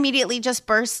 And I immediately just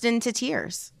burst into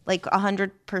tears, like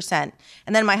 100%.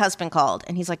 And then my husband called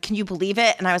and he's like, can you believe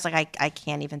it? And I was like, I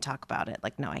can't even talk about it.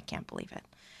 Like, no, I can't believe it.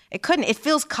 It couldn't. It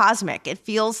feels cosmic. It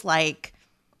felt like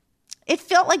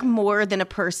more than a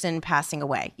person passing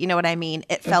away. You know what I mean?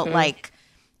 It felt like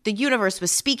the universe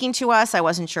was speaking to us. I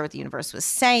wasn't sure what the universe was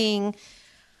saying.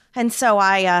 And so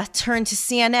I turned to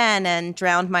CNN and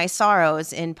drowned my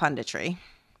sorrows in punditry.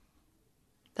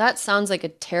 That sounds like a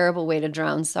terrible way to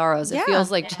drown sorrows. It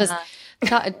feels like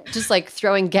just like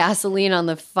throwing gasoline on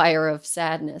the fire of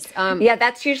sadness. Yeah,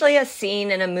 that's usually a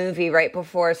scene in a movie right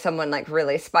before someone like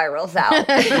really spirals out.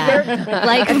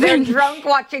 If they're drunk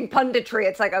watching punditry,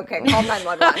 it's like, okay, call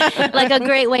 911. Like a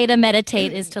great way to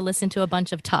meditate is to listen to a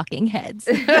bunch of talking heads.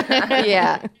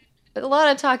 Yeah. a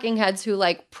lot of talking heads who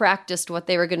like practiced what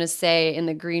they were going to say in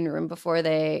the green room before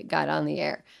they got on the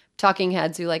air. Talking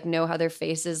heads who like know how their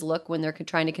faces look when they're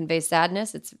trying to convey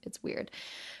sadness. It's weird.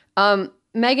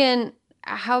 Megan,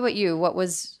 how about you? What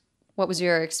was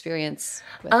your experience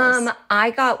with this?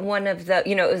 I got one of the,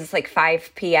 it was like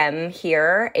 5 p.m.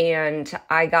 here, and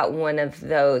I got one of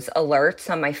those alerts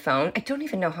on my phone. I don't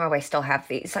even know how I still have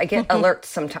these. I get alerts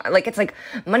sometimes. Like, it's like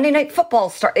Monday Night Football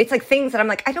start. It's like things that I'm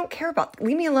like, I don't care about.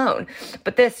 Leave me alone.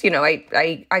 But this,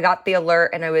 I got the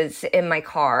alert, and I was in my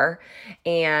car,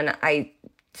 and I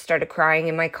started crying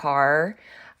in my car.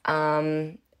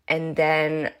 And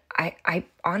then I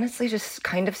honestly just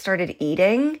kind of started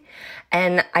eating,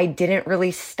 and I didn't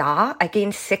really stop. I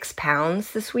gained 6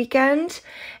 pounds this weekend,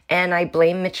 and I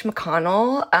blame Mitch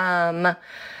McConnell.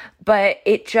 But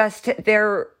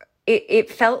it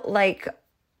felt like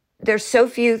there's so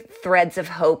few threads of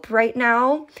hope right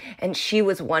now. And she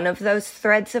was one of those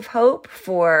threads of hope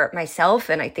for myself,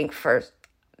 and I think for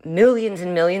millions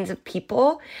and millions of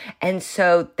people. And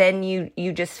so then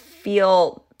you just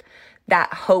feel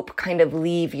that hope kind of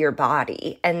leave your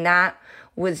body. And that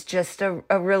was just a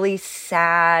really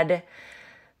sad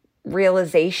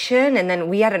realization. And then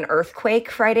we had an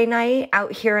earthquake Friday night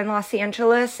out here in Los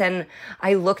Angeles. And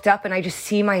I looked up and I just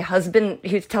see my husband,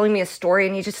 he was telling me a story,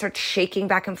 and he just starts shaking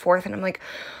back and forth. And I'm like,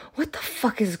 what the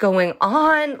fuck is going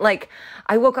on? Like,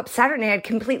 I woke up Saturday and I had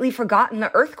completely forgotten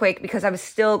the earthquake because I was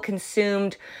still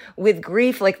consumed with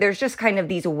grief. Like, there's just kind of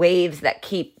these waves that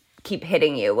keep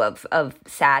hitting you of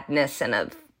sadness and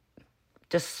of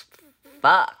just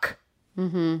fuck.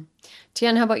 Mm-hmm.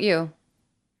 Tien, how about you?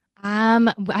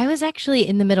 I was actually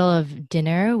in the middle of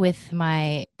dinner with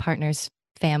my partner's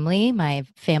family, my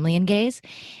family and gays,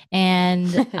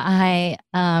 and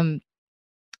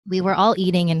we were all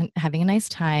eating and having a nice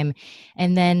time,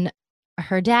 and then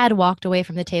her dad walked away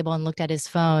from the table and looked at his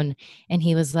phone, and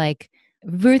he was like,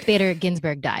 Ruth Bader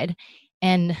Ginsburg died.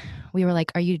 And we were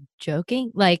like, are you joking?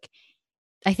 Like,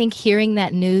 I think hearing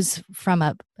that news from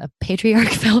a patriarch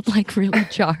felt like really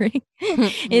jarring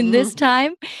in this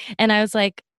time. And I was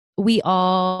like,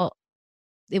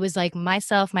 it was like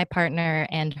myself, my partner,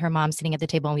 and her mom sitting at the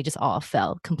table, and we just all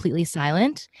fell completely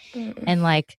silent. And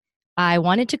like, I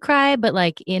wanted to cry, but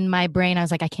like in my brain, I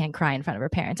was like, I can't cry in front of her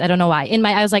parents. I don't know why.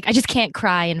 I was like, I just can't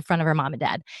cry in front of her mom and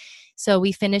dad. So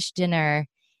we finished dinner,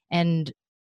 and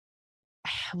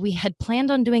we had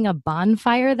planned on doing a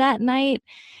bonfire that night.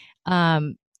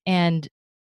 And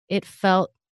it felt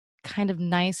kind of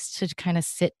nice to kind of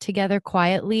sit together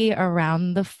quietly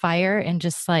around the fire and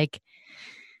just like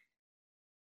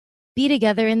be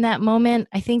together in that moment.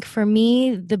 I think for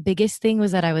me, the biggest thing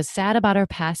was that I was sad about her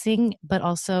passing, but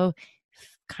also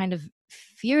kind of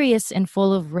furious and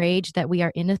full of rage that we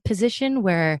are in a position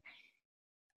where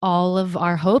all of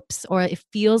our hopes, or it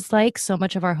feels like so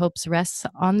much of our hopes rests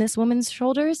on this woman's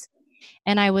shoulders.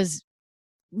 And I was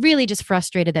really just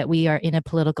frustrated that we are in a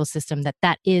political system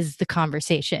that is the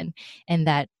conversation, and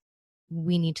that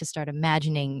we need to start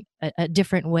imagining a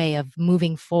different way of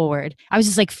moving forward. I was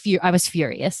just like, I was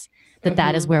furious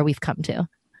that is where we've come to.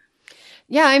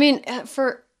 Yeah, I mean,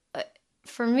 for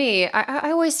me, I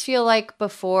always feel like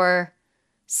before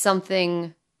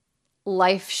something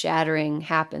life-shattering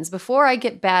happens, before I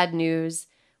get bad news,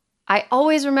 I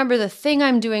always remember the thing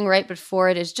I'm doing right before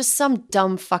it is just some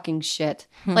dumb fucking shit.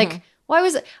 Like,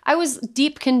 I was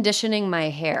deep conditioning my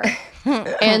hair,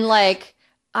 and like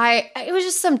it was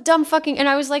just some dumb fucking, and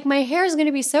I was like, my hair is going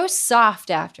to be so soft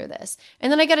after this.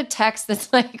 And then I get a text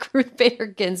that's like, Ruth Bader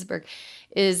Ginsburg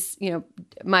is,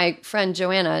 my friend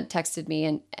Joanna texted me,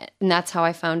 and that's how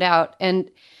I found out.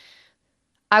 And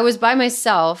I was by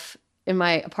myself in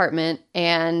my apartment,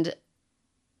 and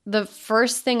the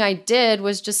first thing I did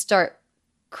was just start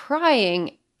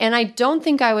crying. And I don't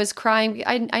think I was crying.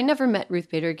 I never met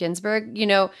Ruth Bader Ginsburg.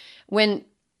 When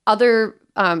other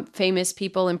famous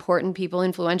people, important people,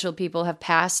 influential people have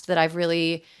passed that I've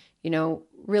really,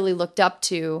 really looked up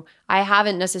to, I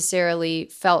haven't necessarily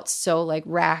felt so like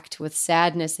racked with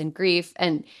sadness and grief.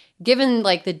 And given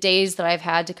like the days that I've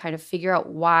had to kind of figure out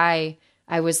why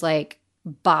I was like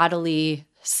bodily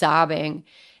sobbing,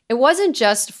 it wasn't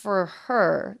just for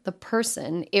her, the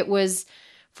person. It was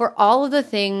for all of the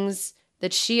things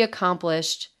that she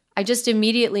accomplished. I just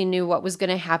immediately knew what was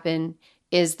going to happen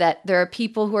is that there are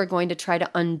people who are going to try to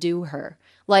undo her.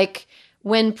 Like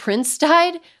when Prince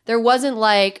died, there wasn't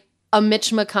like a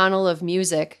Mitch McConnell of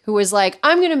music who was like,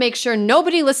 I'm going to make sure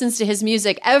nobody listens to his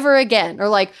music ever again. Or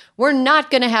like, we're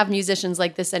not going to have musicians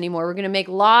like this anymore. We're going to make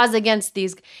laws against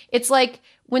these. It's like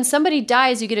when somebody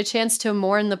dies, you get a chance to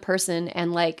mourn the person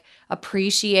and like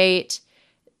appreciate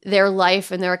their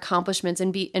life and their accomplishments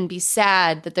and be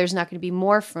sad that there's not going to be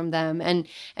more from them and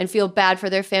feel bad for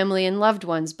their family and loved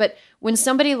ones. But when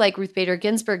somebody like Ruth Bader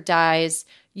Ginsburg dies,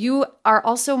 you are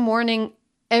also mourning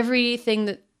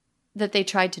everything that they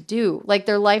tried to do, like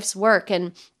their life's work.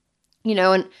 And,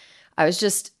 and I was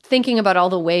just thinking about all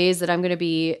the ways that I'm going to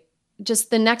be,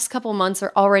 just the next couple months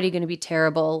are already going to be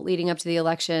terrible leading up to the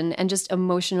election and just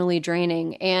emotionally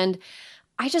draining. And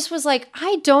I just was like,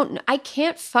 I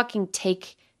can't fucking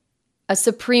take a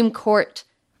Supreme Court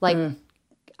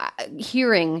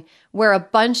hearing where a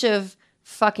bunch of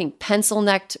fucking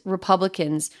pencil-necked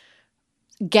Republicans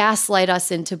gaslight us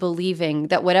into believing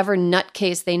that whatever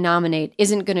nutcase they nominate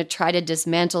isn't going to try to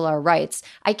dismantle our rights.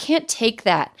 I can't take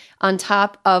that on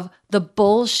top of the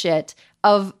bullshit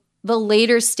of the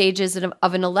later stages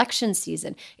of an election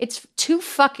season. It's too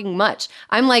fucking much.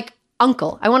 I'm like,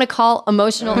 uncle. I want to call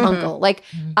emotional uncle. Like,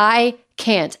 I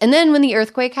can't. And then when the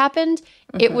earthquake happened,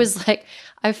 it was like,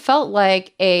 I felt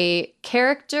like a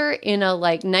character in a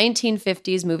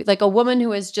 1950s movie, like a woman who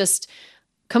has just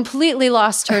completely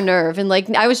lost her nerve. And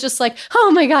I was just like,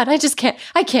 oh my God, I just can't.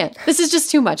 I can't. This is just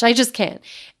too much. I just can't.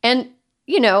 And,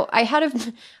 I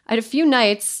had a few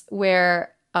nights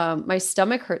where my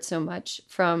stomach hurt so much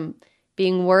from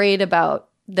being worried about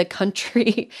the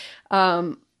country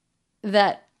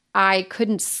that I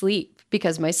couldn't sleep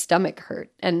because my stomach hurt.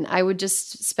 And I would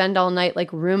just spend all night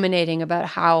ruminating about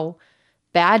how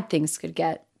bad things could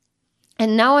get.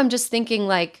 And now I'm just thinking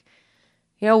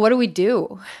what do we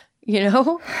do?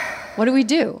 What do we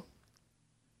do?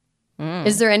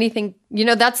 Is there anything,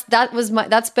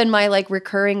 that's been my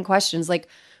recurring questions.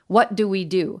 What do we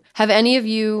do? Have any of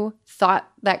you thought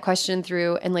that question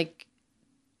through and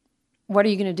what are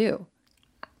you going to do?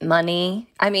 Money.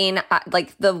 I mean,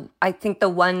 I think the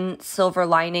one silver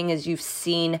lining is you've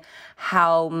seen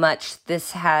how much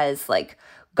this has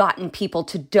gotten people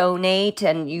to donate,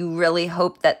 and you really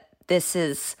hope that this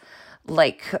is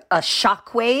a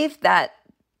shockwave that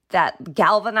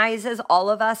galvanizes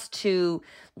all of us to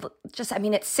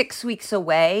it's 6 weeks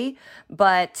away,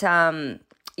 but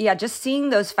just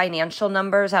seeing those financial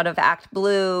numbers out of Act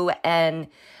Blue and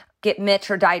Get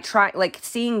Mitch or Die Trying,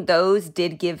 seeing those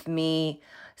did give me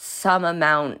some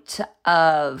amount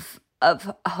of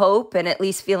hope, and at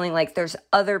least feeling like there's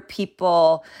other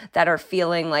people that are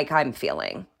feeling like I'm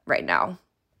feeling right now.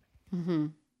 Mm-hmm.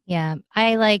 Yeah.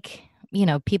 I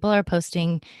people are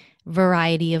posting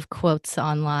variety of quotes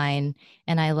online,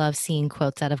 and I love seeing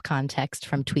quotes out of context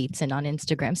from tweets and on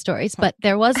Instagram stories. But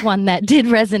there was one that did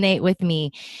resonate with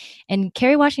me. And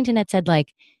Kerry Washington had said,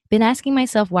 been asking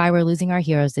myself why we're losing our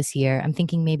heroes this year. I'm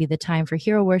thinking maybe the time for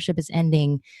hero worship is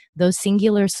ending. Those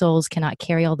singular souls cannot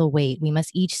carry all the weight. We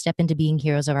must each step into being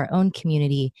heroes of our own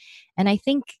community. And I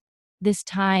think this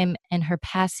time and her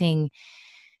passing,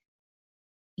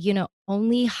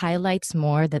 only highlights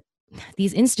more that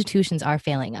these institutions are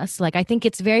failing us. I think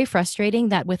it's very frustrating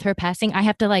that with her passing,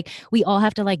 we all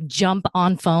have to jump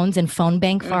on phones and phone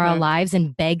bank for our lives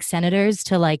and beg senators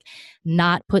to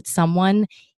not put someone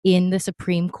in the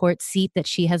Supreme Court seat that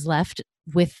she has left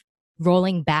with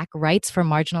rolling back rights for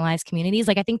marginalized communities.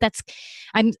 I think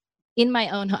I'm in my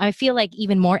own, I feel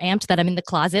even more amped that I'm in the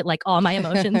closet, all my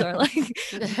emotions are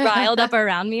riled up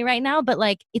around me right now. But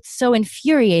it's so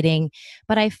infuriating.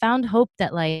 But I found hope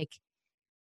that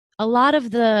a lot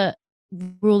of the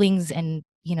rulings and,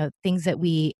 things that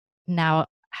we now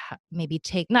maybe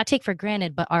not take for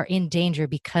granted, but are in danger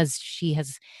because she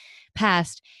has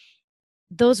passed,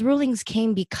 those rulings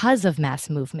came because of mass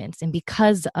movements and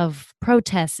because of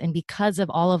protests and because of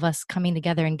all of us coming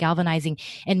together and galvanizing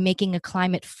and making a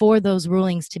climate for those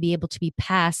rulings to be able to be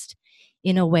passed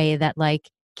in a way that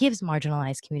gives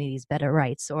marginalized communities better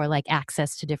rights or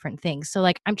access to different things.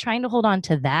 So I'm trying to hold on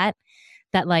to that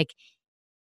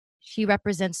she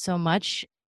represents so much,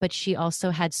 but she also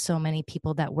had so many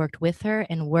people that worked with her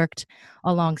and worked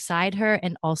alongside her.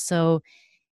 And also,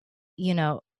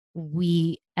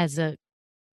 we as a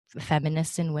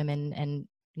feminists and women and,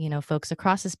 folks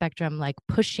across the spectrum,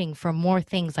 pushing for more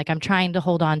things. I'm trying to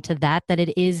hold on to that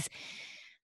it is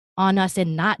on us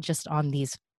and not just on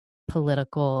these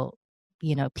political,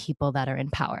 people that are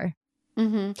in power.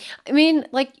 Mm-hmm. I mean,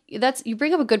 you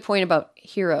bring up a good point about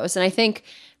heroes. And I think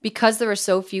because there were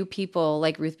so few people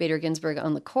like Ruth Bader Ginsburg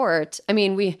on the court,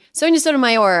 Sonia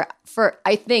Sotomayor,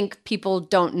 I think people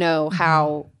don't know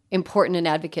how important an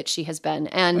advocate she has been.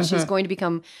 And she's going to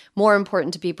become more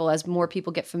important to people as more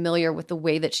people get familiar with the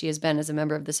way that she has been as a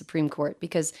member of the Supreme Court,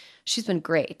 because she's been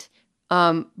great.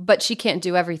 But she can't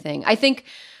do everything. I think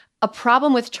a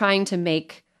problem with trying to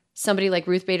make somebody like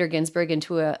Ruth Bader Ginsburg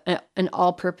into an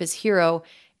all-purpose hero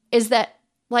is that,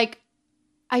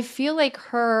 I feel like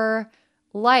her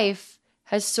life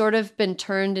has sort of been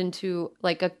turned into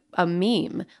like a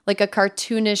meme, like a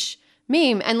cartoonish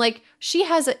meme. And like she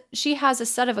has a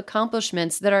set of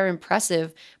accomplishments that are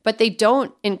impressive, but they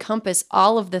don't encompass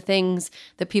all of the things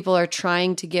that people are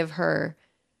trying to give her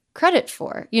credit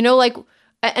for. You know, like,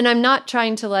 and I'm not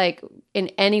trying to like in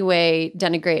any way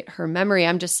denigrate her memory.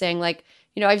 I'm just saying like,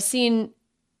 you know, I've seen,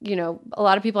 you know, a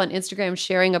lot of people on Instagram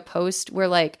sharing a post where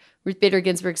like Ruth Bader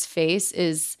Ginsburg's face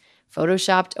is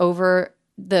photoshopped over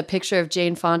the picture of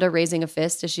Jane Fonda raising a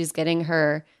fist as she's getting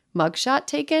her mugshot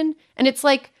taken. And it's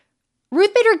like,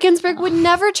 Ruth Bader Ginsburg would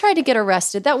never try to get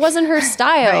arrested. That wasn't her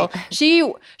style.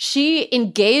 Right. She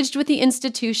engaged with the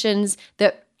institutions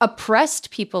that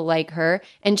oppressed people like her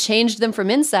and changed them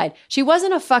from inside. She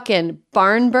wasn't a fucking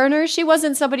barn burner. She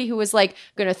wasn't somebody who was like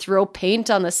going to throw paint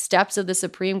on the steps of the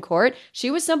Supreme Court. She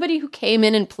was somebody who came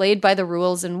in and played by the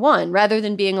rules and won, rather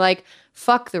than being like,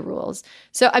 fuck the rules.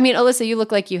 So, I mean, Alyssa, you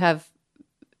look like you have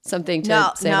something to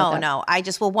say about that. No.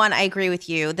 I agree with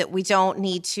you that we don't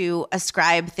need to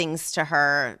ascribe things to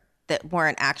her that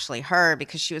weren't actually her,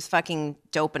 because she was fucking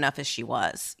dope enough as she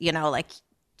was. You know, like,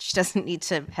 she doesn't need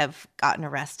to have gotten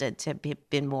arrested to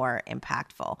been more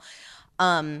impactful.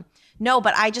 No,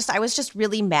 but I was just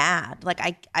really mad. Like,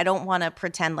 I don't want to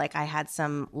pretend like I had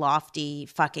some lofty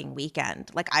fucking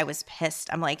weekend. Like, I was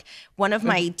pissed. I'm like, one of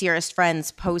my dearest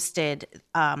friends posted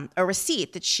a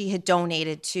receipt that she had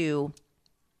donated to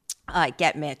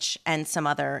Get Mitch and some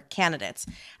other candidates.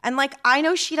 And like, I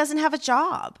know she doesn't have a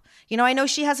job. You know, I know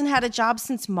she hasn't had a job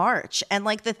since March. And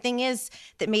like, the thing is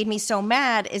that made me so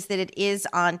mad is that it is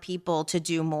on people to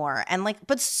do more. And like,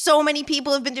 but so many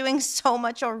people have been doing so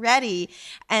much already.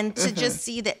 And to just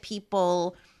see that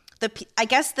people, I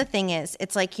guess the thing is,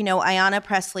 it's like, you know, Ayanna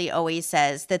Pressley always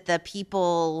says that the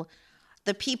people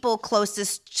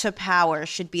closest to power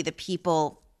should be the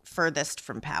people furthest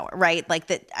from power, right? Like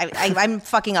that. I'm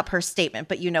fucking up her statement,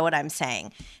 but you know what I'm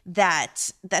saying.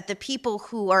 That the people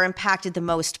who are impacted the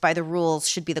most by the rules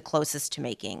should be the closest to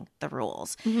making the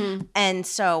rules. Mm-hmm. And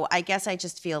so I guess I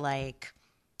just feel like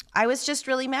I was just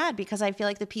really mad, because I feel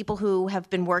like the people who have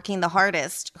been working the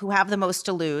hardest, who have the most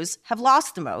to lose, have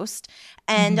lost the most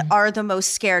and are the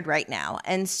most scared right now.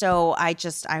 And so I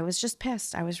was just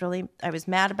pissed. I was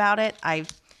mad about it.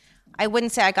 I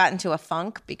wouldn't say I got into a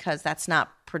funk, because that's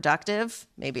not productive,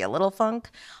 maybe a little funk.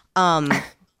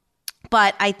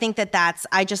 But I think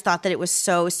I just thought that it was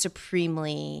so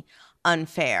supremely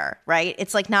unfair, right?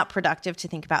 It's like not productive to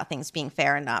think about things being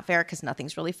fair and not fair, because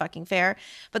nothing's really fucking fair.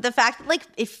 But the fact that like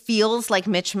it feels like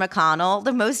Mitch McConnell,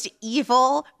 the most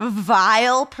evil,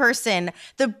 vile person,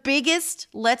 the biggest,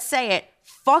 let's say it,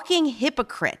 fucking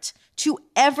hypocrite to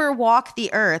ever walk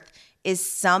the earth, is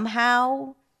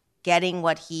somehow getting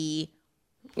what he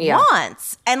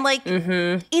wants. And like,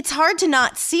 it's hard to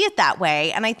not see it that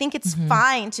way. And I think it's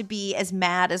fine to be as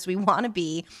mad as we want to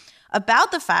be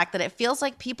about the fact that it feels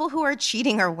like people who are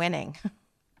cheating are winning.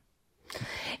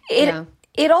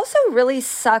 It also really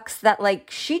sucks that like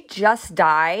she just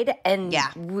died, and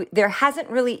there hasn't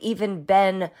really even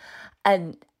been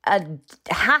a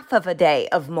half of a day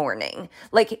of mourning.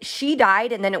 Like, she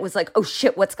died and then it was like, oh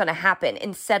shit, what's going to happen?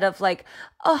 Instead of like,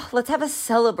 oh, let's have a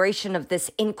celebration of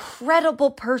this incredible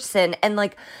person, and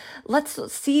like,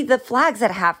 let's see the flags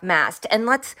at half-mast, and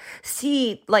let's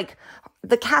see like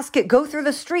the casket go through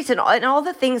the streets and all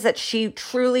the things that she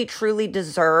truly, truly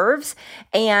deserves.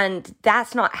 And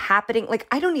that's not happening. Like,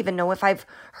 I don't even know if I've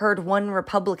heard one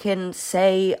Republican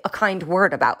say a kind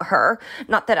word about her.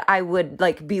 Not that I would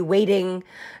like be waiting,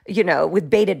 you know, with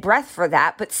bated breath for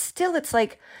that, but still it's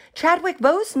like Chadwick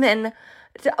Boseman,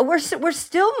 we're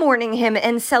still mourning him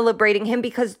and celebrating him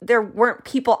because there weren't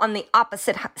people on the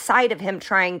opposite side of him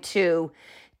trying to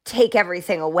take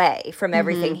everything away from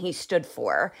everything he stood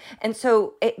for. And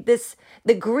so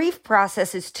the grief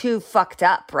process is too fucked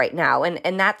up right now.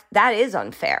 And that is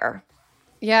unfair.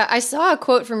 Yeah, I saw a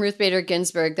quote from Ruth Bader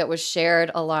Ginsburg that was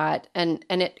shared a lot. And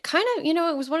it kind of, you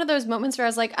know, it was one of those moments where I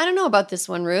was like, I don't know about this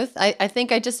one, Ruth. I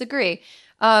think I disagree.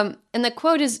 And the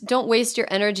quote is, don't waste your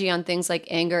energy on things like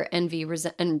anger, envy,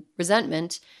 and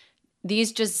resentment.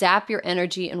 These just zap your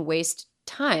energy and waste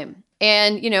time.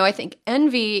 And, you know, I think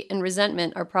envy and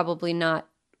resentment are probably not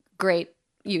great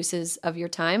uses of your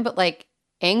time, but like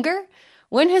anger,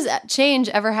 when has change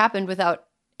ever happened without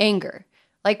anger?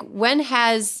 Like, when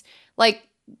has like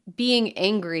being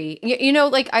angry, you know,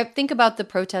 like I think about the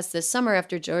protests this summer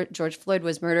after George Floyd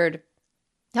was murdered.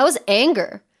 That was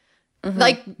anger.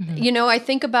 Like, you know, I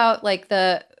think about like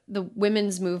the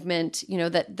women's movement, you know,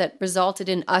 that resulted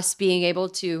in us being able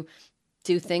to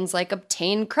do things like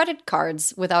obtain credit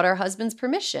cards without our husband's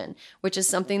permission, which is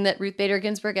something that Ruth Bader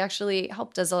Ginsburg actually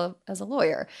helped as a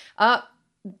lawyer.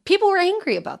 People were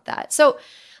angry about that. So,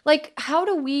 like, how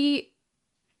do we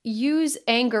use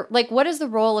anger? Like, what is the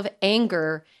role of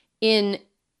anger in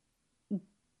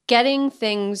getting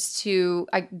things to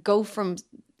go from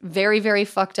very, very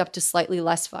fucked up to slightly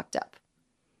less fucked up?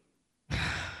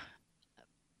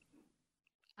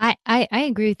 I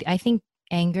agree with you. I think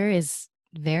anger is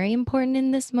very important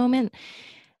in this moment.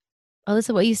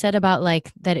 Alyssa, what you said about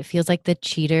like that it feels like the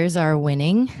cheaters are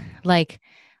winning. Like,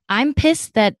 I'm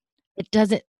pissed that it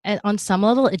doesn't, on some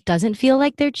level, it doesn't feel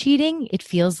like they're cheating. It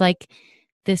feels like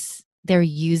they're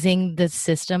using the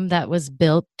system that was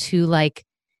built to like,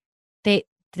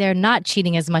 they're not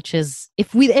cheating as much as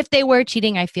if they were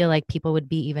cheating, I feel like people would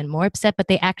be even more upset, but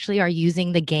they actually are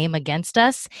using the game against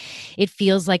us. It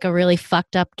feels like a really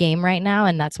fucked up game right now.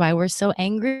 And that's why we're so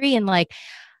angry. And like,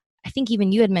 I think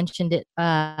even you had mentioned it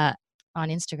on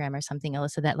Instagram or something,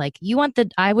 Alyssa, that like I want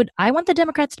the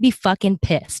Democrats to be fucking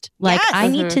pissed. Like, yes. I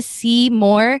need to see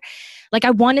more. Like,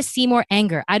 I want to see more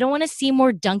anger. I don't want to see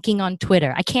more dunking on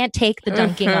Twitter. I can't take the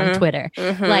dunking on Twitter.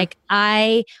 Like,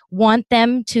 I want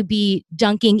them to be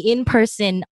dunking in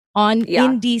person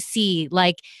in DC,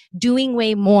 like doing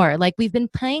way more. Like, we've been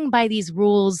playing by these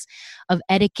rules of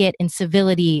etiquette and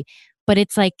civility, but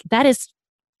it's like that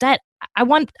I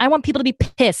want people to be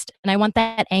pissed, and I want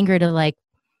that anger to like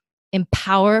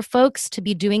empower folks to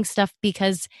be doing stuff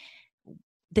because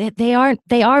they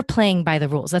are playing by the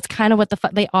rules. That's kind of what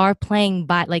they are playing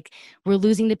by. Like, we're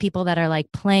losing to people that are like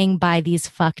playing by these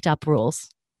fucked up rules.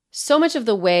 So much of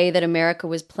the way that America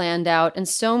was planned out and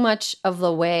so much of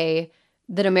the way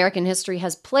that American history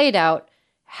has played out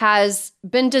has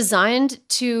been designed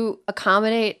to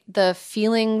accommodate the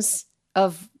feelings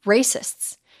of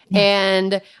racists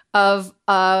and of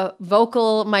a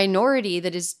vocal minority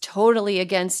that is totally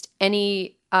against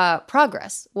any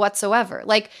progress whatsoever.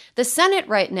 Like, the Senate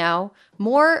right now,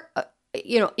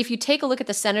 if you take a look at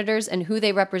the senators and who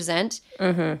they represent,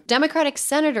 Democratic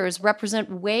senators represent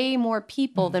way more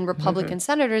people than Republican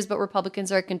senators, but Republicans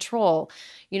are in control.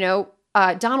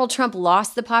 Donald Trump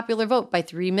lost the popular vote by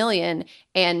 3 million,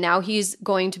 and now he's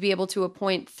going to be able to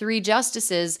appoint 3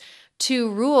 justices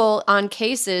to rule on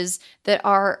cases that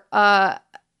are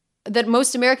that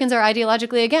most Americans are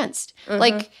ideologically against.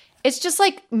 Like, it's just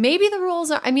like, maybe the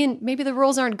rules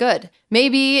aren't good.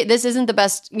 Maybe this isn't the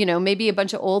best, maybe a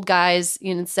bunch of old guys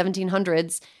in the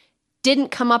 1700s didn't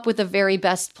come up with the very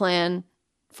best plan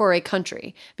for a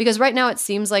country. Because right now it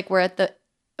seems like we're at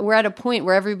a point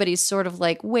where everybody's sort of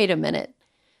like, wait a minute,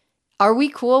 are we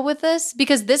cool with this?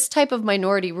 Because this type of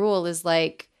minority rule is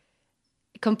like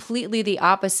completely the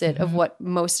opposite of what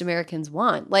most Americans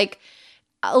want. Like,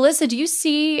 Alyssa, do you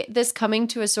see this coming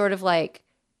to a sort of like,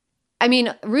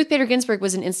 Ruth Bader Ginsburg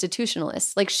was an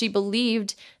institutionalist. Like, she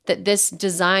believed that this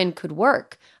design could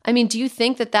work. Do you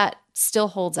think that still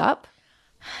holds up?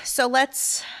 So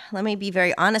let me be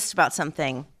very honest about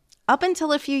something. Up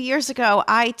until a few years ago,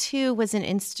 I too was an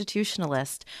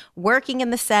institutionalist. Working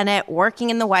in the Senate, working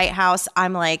in the White House,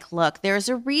 I'm like, look, there's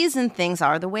a reason things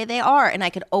are the way they are. And I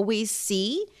could always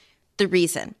see the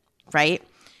reason, right?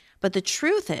 But the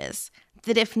truth is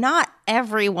that if not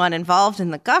everyone involved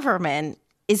in the government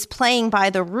is playing by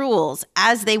the rules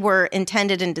as they were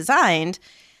intended and designed,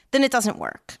 then it doesn't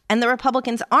work. And the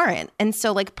Republicans aren't. And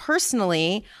so, like,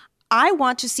 personally, I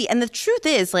want to see, and the truth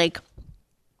is, like,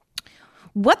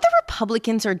 what the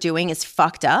Republicans are doing is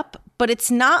fucked up, but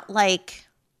it's not like,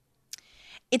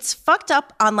 it's fucked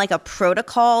up on like a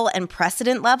protocol and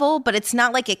precedent level, but it's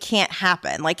not like it can't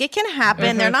happen. Like, it can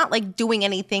happen. They're not like doing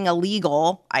anything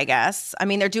illegal, I guess.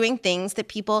 They're doing things that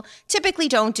people typically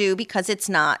don't do because it's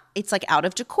like out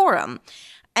of decorum.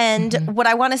 And what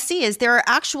I want to see is there are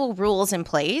actual rules in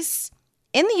place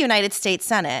in the United States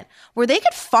Senate where they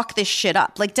could fuck this shit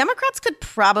up. Like, Democrats could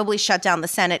probably shut down the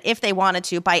Senate if they wanted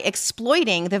to by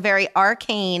exploiting the very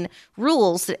arcane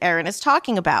rules that Erin is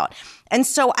talking about. And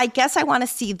so I guess I want to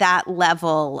see that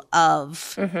level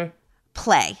of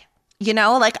play.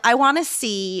 Like, I want to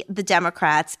see the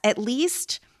Democrats at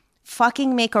least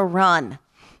fucking make a run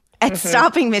at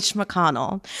stopping Mitch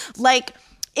McConnell. Like,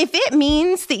 if it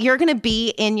means that you're going to be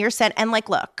in your Senate, and like,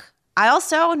 look, I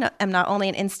also am not only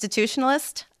an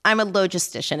institutionalist, I'm a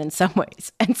logistician in some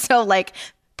ways. And so, like,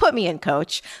 put me in,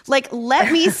 coach. Like, let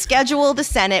me schedule the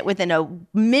Senate within a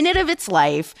minute of its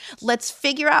life. Let's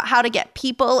figure out how to get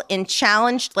people in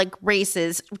challenged, like,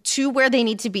 races to where they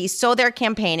need to be so they're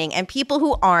campaigning. And people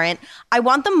who aren't, I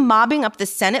want them mobbing up the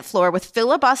Senate floor with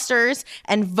filibusters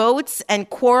and votes and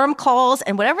quorum calls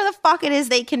and whatever the fuck it is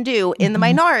they can do in the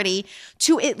minority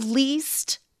to at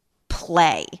least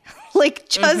play. Like,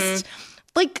 just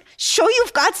like show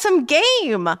you've got some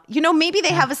game. You know, maybe they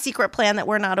have a secret plan that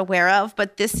we're not aware of,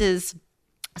 but this is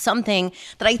something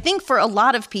that I think for a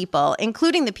lot of people,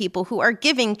 including the people who are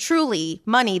giving truly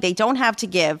money they don't have to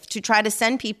give to try to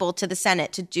send people to the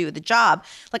Senate to do the job.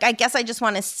 Like, I guess I just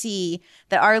want to see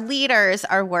that our leaders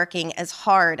are working as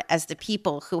hard as the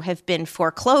people who have been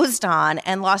foreclosed on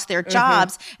and lost their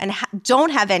jobs and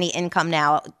don't have any income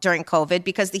now during COVID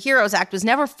because the HEROES Act was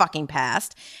never fucking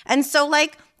passed. And so,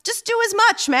 like, just do as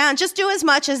much, man. Just do as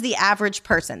much as the average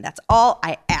person. That's all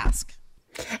I ask.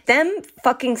 Them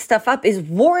fucking stuff up is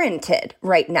warranted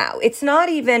right now. It's not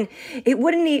even, it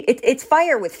wouldn't need, it's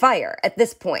fire with fire at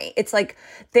this point. It's like,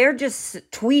 they're just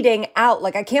tweeting out,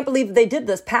 like, I can't believe they did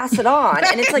this, pass it on.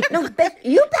 And it's like, no, bitch,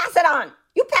 you pass it on.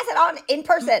 You pass it on in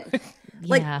person.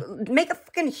 Like, make a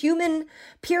fucking human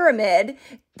pyramid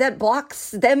that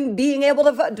blocks them being able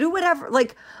to do whatever.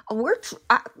 Like,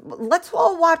 let's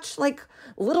all watch, like,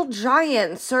 Little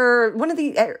Giants or one of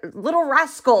the Little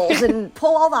Rascals and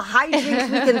pull all the hijinks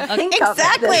we can think of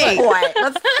at this point.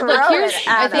 Let's throw it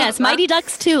at them. Yes, Mighty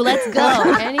Ducks 2, let's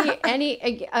go.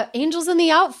 any Angels in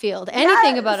the Outfield,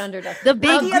 anything about underdogs. The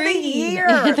Big Green. Green. The year.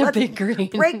 The Big Green.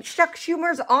 Break Chuck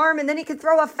Schumer's arm and then he could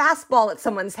throw a fastball at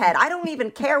someone's head. I don't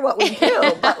even care what we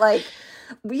do, but like,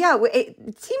 yeah,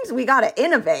 it seems we got to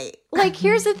innovate. Like,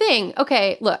 here's the thing.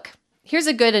 Okay, look. Here's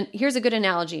a good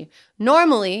analogy.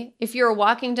 Normally, if you're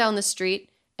walking down the street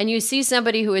and you see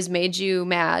somebody who has made you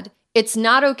mad, it's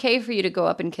not okay for you to go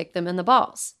up and kick them in the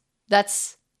balls.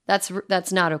 That's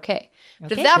not okay.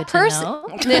 But if that person,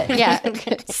 yeah,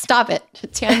 stop it.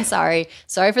 Tien, sorry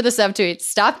for the subtweet.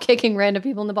 Stop kicking random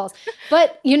people in the balls.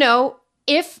 But you know,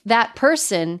 if that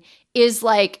person is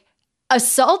like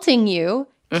assaulting you,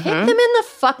 kick them in the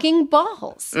fucking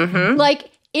balls. Like,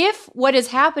 if what is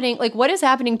happening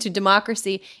to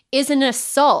democracy is an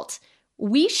assault,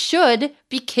 we should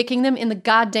be kicking them in the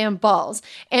goddamn balls.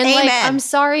 And Amen. Like,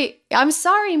 I'm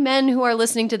sorry, men who are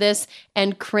listening to this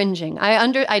and cringing.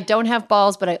 I don't have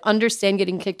balls, but I understand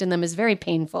getting kicked in them is very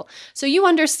painful. So you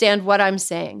understand what I'm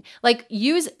saying. Like,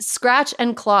 use scratch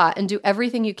and claw and do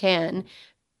everything you can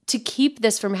to keep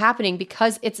this from happening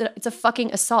because it's a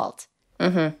fucking assault.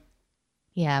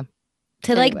 Yeah.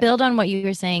 To like build on what you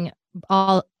were saying,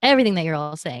 everything that you're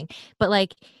all saying, but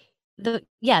like the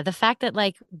fact that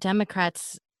like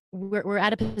Democrats, we're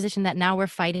at a position that now we're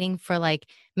fighting for like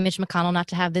Mitch McConnell not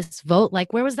to have this vote.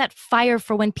 Like, where was that fire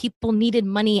for when people needed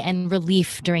money and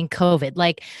relief during COVID?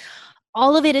 Like,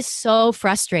 all of it is so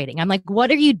frustrating. I'm like, what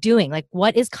are you doing? Like,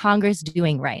 what is Congress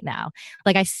doing right now?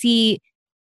 Like, I see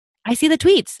the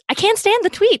tweets. I can't stand the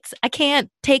tweets. I can't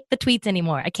take the tweets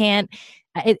anymore. I can't.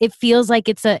 It feels like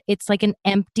it's like an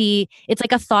empty, it's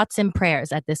like a thoughts and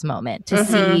prayers at this moment to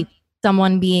see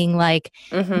someone being like,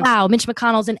 wow, Mitch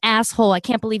McConnell's an asshole. I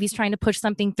can't believe he's trying to push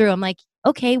something through. I'm like,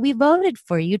 okay, we voted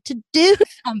for you to do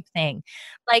something.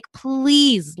 Like,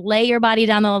 please lay your body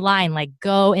down on the line. Like,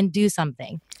 go and do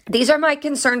something. These are my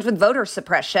concerns with voter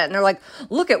suppression. They're like,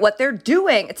 look at what they're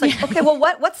doing. It's like, okay, well,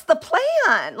 what's the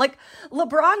plan? Like,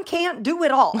 LeBron can't do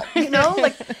it all, you know?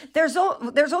 Like, there's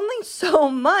only so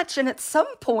much, and at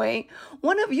some point,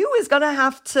 one of you is going to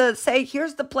have to say,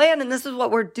 here's the plan, and this is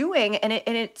what we're doing. And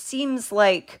it seems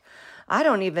like I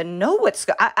don't even know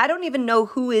I don't even know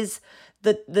who is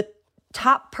the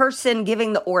top person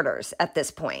giving the orders at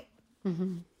this point.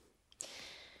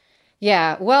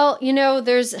 Yeah, well, you know,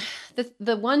 there's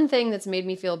the one thing that's made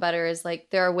me feel better is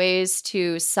like there are ways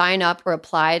to sign up or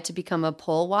apply to become a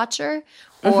poll watcher,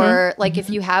 or like if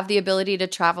you have the ability to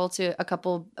travel to a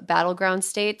couple battleground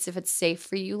states, if it's safe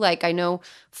for you. Like, I know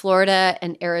Florida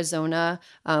and Arizona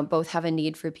both have a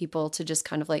need for people to just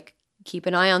kind of like keep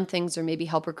an eye on things or maybe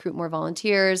help recruit more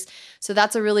volunteers. So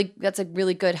that's a really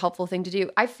good, helpful thing to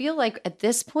do. I feel like at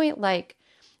this point, like,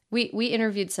 we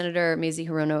interviewed Senator Mazie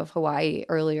Hirono of Hawaii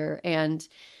earlier, and,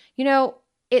 you know,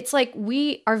 it's like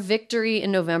our victory in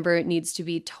November needs to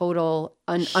be total,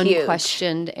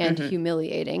 unquestioned and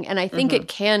humiliating. And I think it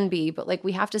can be, but like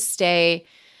we have to stay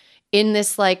in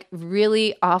this like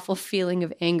really awful feeling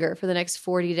of anger for the next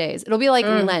 40 days. It'll be like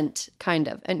Lent, kind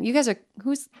of. And you guys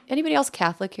anybody else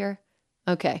Catholic here?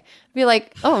 Okay. Be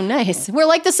like, oh, nice. We're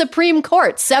like the Supreme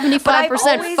Court,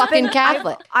 75% fucking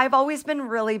Catholic. I've always been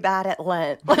really bad at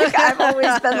Lent. Like, I've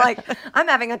always been like, I'm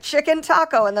having a chicken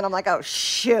taco, and then I'm like, oh,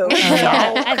 shoot.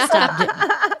 I've stopped it.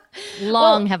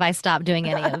 Long have I stopped doing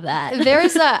any of that.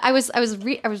 I was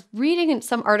reading in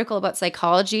some article about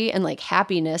psychology and like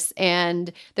happiness,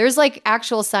 and there's like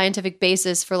actual scientific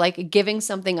basis for like giving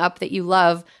something up that you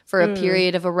love for a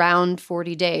period of around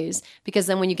 40 days, because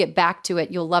then when you get back to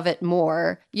it, you'll love it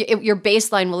more. Your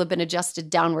baseline will have been adjusted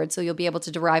downward, so you'll be able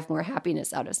to derive more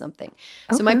happiness out of something.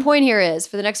 Okay. So my point here is,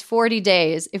 for the next 40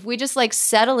 days, if we just like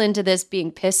settle into this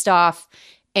being pissed off,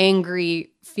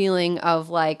 angry feeling of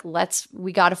like,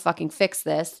 we got to fucking fix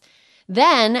this.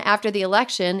 Then after the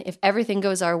election, if everything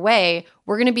goes our way,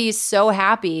 we're going to be so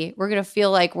happy. We're going to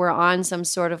feel like we're on some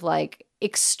sort of like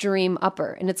extreme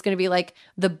upper. And it's going to be like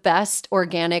the best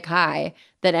organic high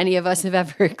that any of us have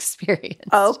ever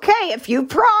experienced. Okay, if you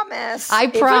promise. I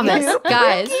promise,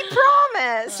 guys.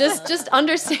 Promise. Just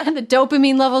understand the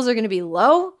dopamine levels are going to be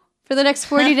low for the next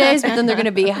 40 days, but then they're going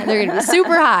to be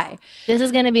super high. This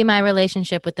is going to be my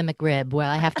relationship with the McRib, where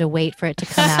I have to wait for it to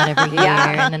come out every year,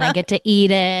 and then I get to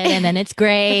eat it, and then it's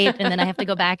great, and then I have to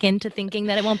go back into thinking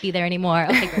that it won't be there anymore.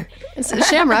 Okay, great. It's a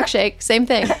Shamrock Shake, same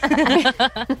thing.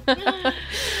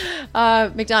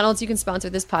 McDonald's, you can sponsor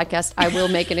this podcast. I will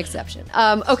make an exception.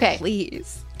 Okay.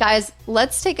 Please. Guys,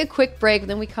 let's take a quick break.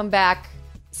 Then we come back.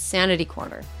 Sanity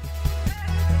Corner.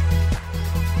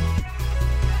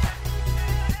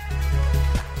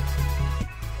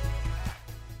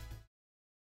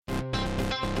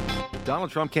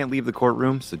 Donald Trump can't leave the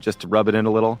courtroom, so just to rub it in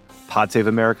a little, Pod Save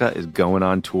America is going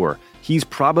on tour. He's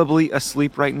probably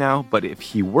asleep right now, but if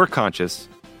he were conscious,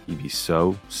 he'd be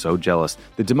so jealous.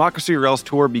 The Democracy or Else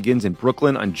tour begins in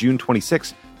Brooklyn on June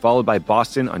 26th, followed by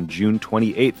Boston on June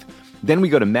 28th. Then we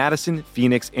go to Madison,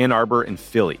 Phoenix, Ann Arbor, and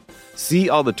Philly. See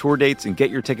all the tour dates and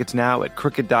get your tickets now at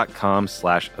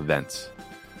crooked.com/events.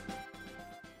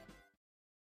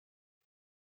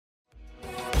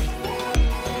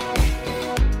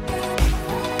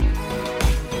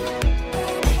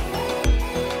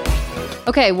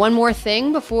 Okay, one more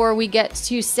thing before we get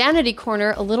to Sanity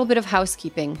Corner, a little bit of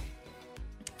housekeeping.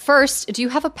 First, do you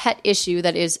have a pet issue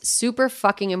that is super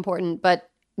fucking important, but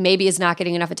maybe is not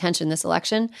getting enough attention this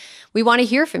election? We want to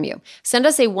hear from you. Send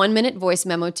us a 1-minute voice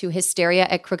memo to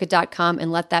hysteria@crooked.com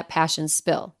and let that passion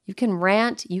spill. You can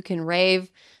rant, you can rave.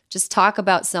 Just talk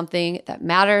about something that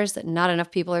matters that not enough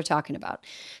people are talking about.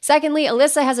 Secondly,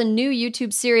 Alyssa has a new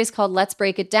YouTube series called Let's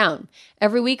Break It Down.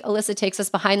 Every week, Alyssa takes us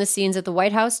behind the scenes at the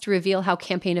White House to reveal how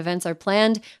campaign events are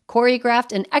planned,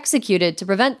 choreographed, and executed to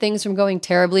prevent things from going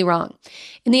terribly wrong.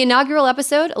 In the inaugural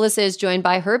episode, Alyssa is joined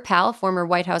by her pal, former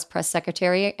White House press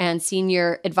secretary and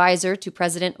senior advisor to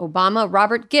President Obama,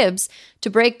 Robert Gibbs, to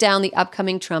break down the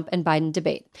upcoming Trump and Biden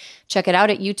debate. Check it out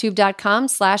at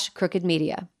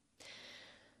youtube.com/crookedmedia.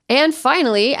 And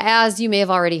finally, as you may have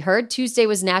already heard, Tuesday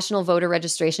was National Voter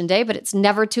Registration Day, but it's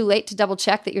never too late to double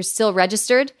check that you're still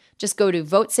registered. Just go to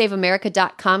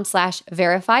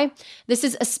votesaveamerica.com/verify. This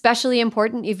is especially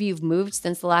important if you've moved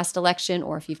since the last election,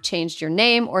 or if you've changed your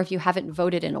name, or if you haven't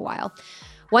voted in a while.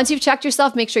 Once you've checked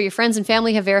yourself, make sure your friends and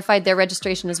family have verified their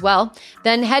registration as well.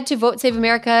 Then head to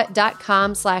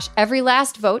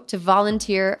votesaveamerica.com/everylastvote to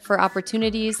volunteer for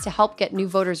opportunities to help get new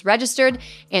voters registered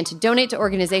and to donate to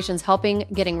organizations helping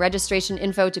getting registration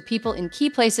info to people in key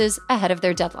places ahead of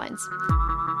their deadlines.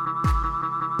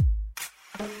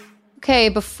 Okay,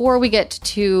 before we get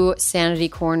to Sanity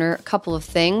Corner, a couple of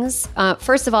things.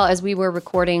 First of all, as we were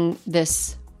recording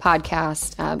this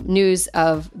podcast, news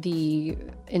of the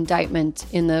indictment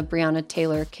in the Breonna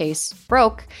Taylor case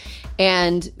broke,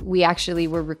 and we actually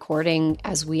were recording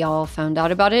as we all found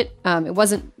out about it. It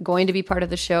wasn't going to be part of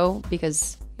the show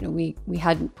because we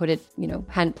hadn't put it,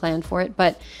 hadn't planned for it,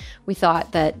 but we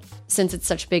thought that since it's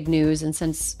such big news and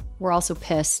since we're also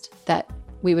pissed, that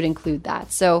we would include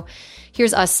that. So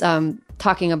here's us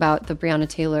talking about the Breonna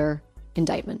Taylor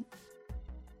indictment.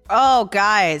 Oh,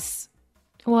 guys.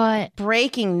 What?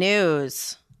 Breaking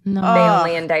news. No. They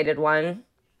only indicted one.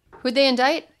 Who'd they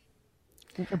indict?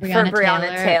 For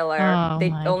Breonna Taylor. Oh,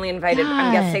 they only invited,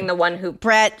 I'm guessing, the one who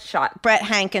Brett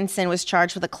Hankinson was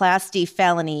charged with a Class D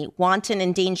felony, wanton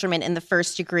endangerment in the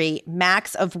first degree,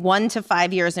 max of 1 to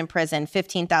 5 years in prison,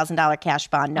 $15,000 cash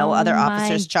bond, no other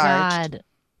officers charged. God.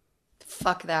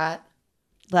 Fuck that.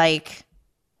 Like,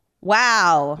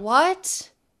 wow.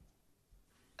 What?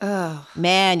 Oh.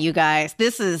 Man, you guys,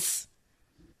 this is...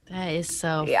 That is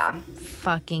so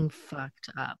fucking fucked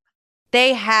up.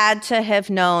 They had to have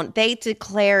known. They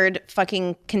declared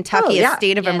fucking Kentucky a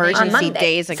state of emergency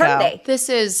days ago. Sunday. This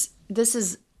is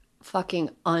fucking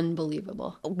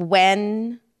unbelievable.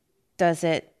 When does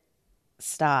it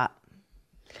stop?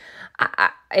 I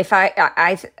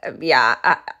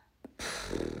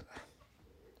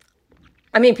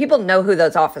mean, people know who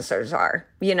those officers are,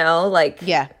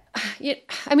 Yeah.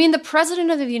 I mean, the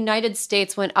president of the United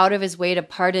States went out of his way to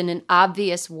pardon an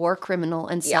obvious war criminal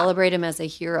and celebrate him as a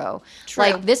hero. True.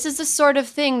 Like, this is the sort of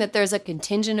thing that there's a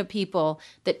contingent of people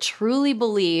that truly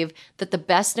believe that the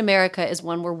best America is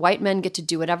one where white men get to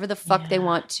do whatever the fuck they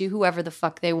want to whoever the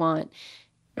fuck they want.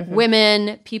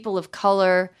 Women, people of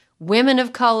color, women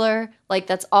of color, like,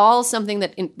 that's all something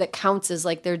that counts as,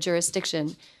 like, their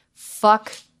jurisdiction.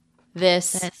 Fuck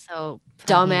this so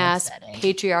dumbass upsetting.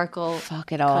 patriarchal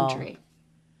Fuck it all. country.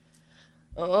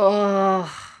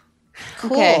 Oh,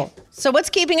 Cool. Okay. So what's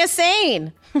keeping us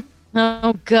sane?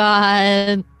 Oh,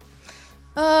 God.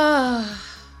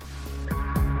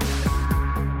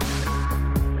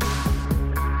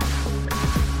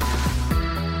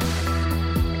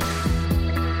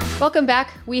 Welcome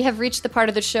back. We have reached the part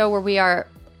of the show where we are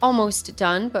almost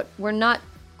done, but we're not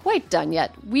quite done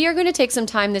yet. We are going to take some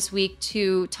time this week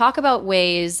to talk about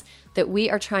ways that we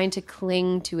are trying to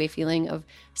cling to a feeling of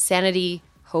sanity,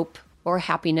 hope, or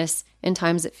happiness in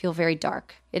times that feel very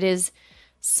dark. It is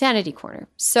Sanity Corner.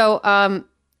 So,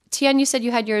 Tien, you said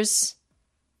you had yours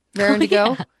raring to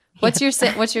go. What's your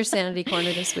Sanity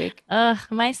Corner this week?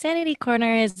 My Sanity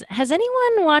Corner is, has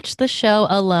anyone watched the show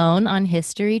Alone on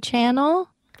History Channel?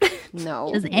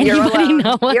 No. Does anybody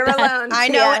know what You're that- alone. I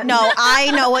know. Tien. No, I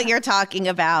know what you're talking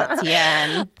about,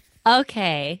 Tien.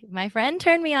 Okay, my friend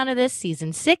turned me on to this.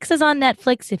 Season 6 is on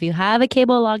Netflix. If you have a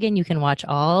cable login, you can watch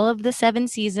all of the 7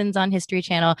 seasons on History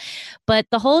Channel. But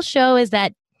the whole show is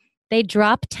that they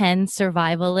drop 10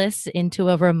 survivalists into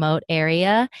a remote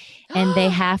area, and they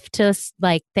have to,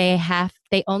 like, they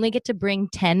only get to bring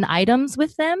 10 items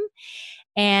with them,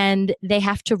 and they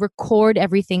have to record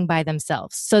everything by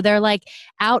themselves. So they're like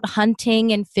out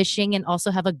hunting and fishing and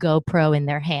also have a GoPro in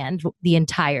their hand the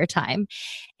entire time.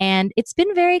 And it's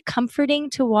been very comforting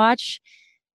to watch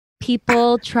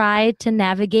people try to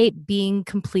navigate being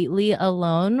completely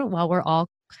alone while we're all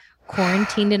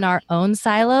quarantined in our own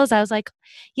silos. I was like,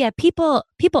 yeah, people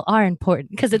are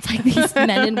important, because it's like these men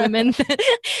and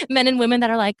women that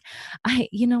are like, I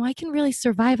can really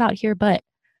survive out here, but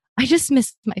I just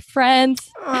miss my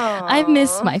friends. I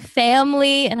miss my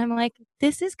family. And I'm like,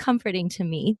 this is comforting to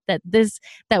me that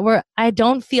I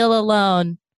don't feel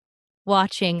alone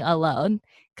watching Alone,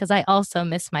 because I also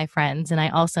miss my friends and I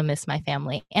also miss my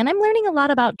family. And I'm learning a lot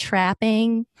about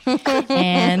trapping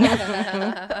and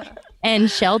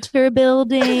shelter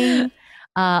building.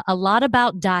 A lot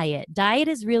about diet. Diet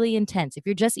is really intense. If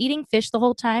you're just eating fish the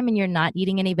whole time and you're not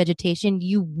eating any vegetation,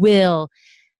 you will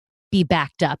be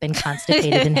backed up and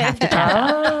constipated and have to tap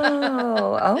out.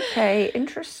 Oh, okay.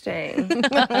 Interesting.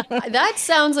 That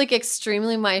sounds like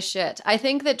extremely my shit. I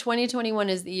think that 2021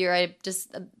 is the year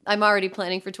I'm already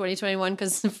planning for 2021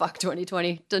 because fuck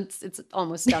 2020. It's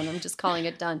almost done. I'm just calling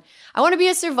it done. I want to be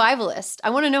a survivalist.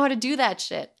 I want to know how to do that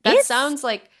shit. That sounds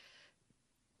like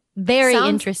very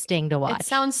interesting to watch. It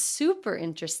sounds super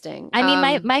interesting. I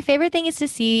mean, my favorite thing is to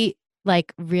see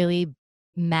like really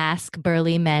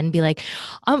burly men be like,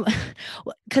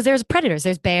 because there's predators,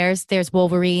 there's bears, there's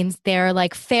wolverines, they're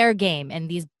like fair game, and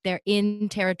they're in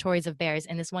territories of bears.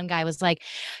 And this one guy was like,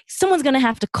 someone's gonna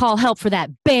have to call help for that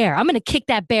bear. I'm gonna kick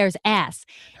that bear's ass.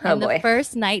 And the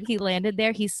first night he landed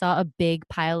there, he saw a big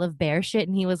pile of bear shit,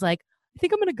 and he was like, I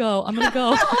think I'm gonna go.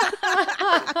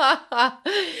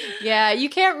 Yeah, you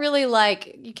can't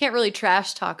really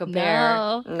trash talk a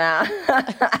bear. No.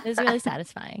 It's really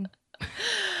satisfying.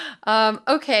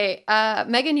 Okay,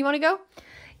 Megan, you want to go?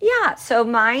 Yeah, so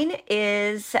mine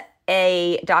is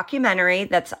a documentary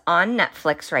that's on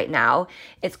Netflix right now.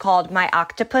 It's called My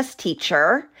Octopus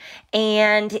Teacher,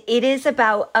 and it is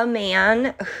about a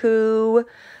man who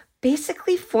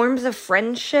basically forms a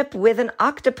friendship with an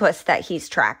octopus that he's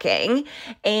tracking,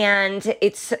 and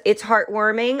it's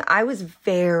heartwarming. I was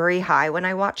very high when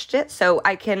I watched it, so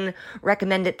I can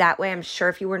recommend it that way. I'm sure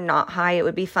if you were not high, it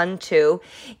would be fun too.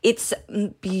 It's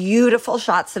beautiful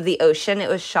shots of the ocean. It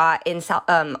was shot in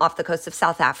off the coast of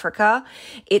South Africa.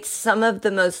 It's some of the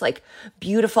most like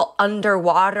beautiful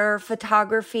underwater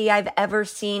photography I've ever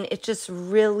seen. It's just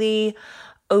really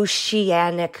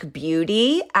oceanic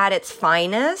beauty at its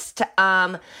finest.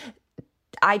 I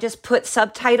just put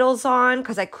subtitles on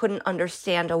because I couldn't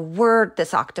understand a word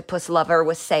this octopus lover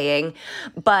was saying,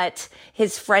 but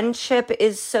his friendship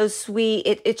is so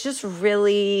sweet. It's just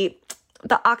really,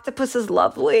 the octopus is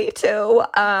lovely too.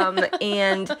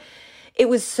 And it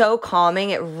was so calming.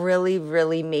 It really,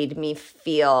 really made me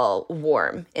feel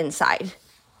warm inside.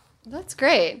 That's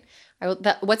great.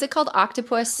 What's it called?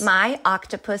 Octopus? My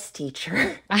Octopus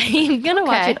Teacher. I'm going to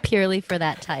watch it purely for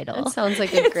that title. That sounds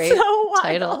like a great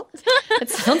title. It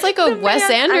sounds like a Wes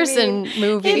Anderson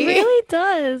movie. It really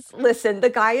does. Listen,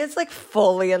 the guy is like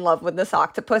fully in love with this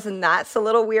octopus, and that's a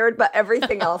little weird, but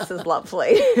everything else is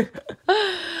lovely.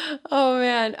 Oh,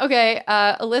 man. Okay.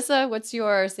 Alyssa, what's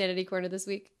your Sanity Corner this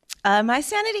week? My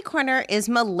Sanity Corner is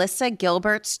Melissa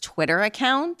Gilbert's Twitter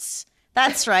account.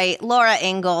 That's right. Laura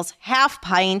Ingalls, half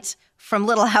pint from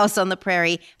Little House on the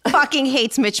Prairie, fucking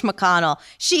hates Mitch McConnell.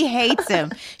 She hates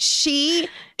him. She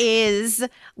is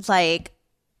like,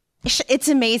 it's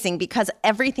amazing because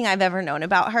everything I've ever known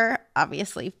about her,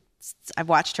 obviously, I've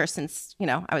watched her since,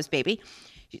 I was baby,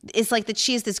 is like that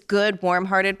she's this good,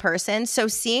 warm-hearted person. So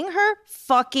seeing her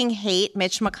fucking hate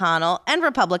Mitch McConnell and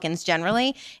Republicans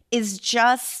generally is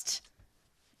just...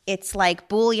 It's like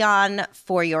bouillon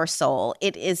for your soul.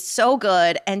 It is so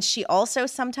good. And she also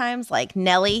sometimes, like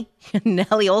Nellie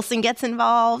Olsen gets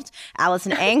involved,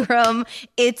 Allison Angram.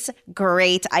 It's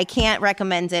great. I can't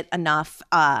recommend it enough.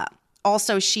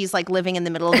 Also, she's like living in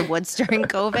the middle of the woods during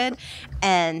COVID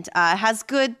and has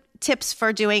good tips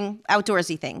for doing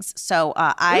outdoorsy things. So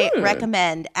I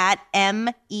recommend at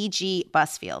MEG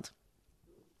Busfield.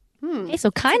 Okay, so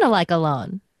kind of like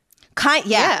Alone.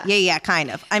 Yeah, kind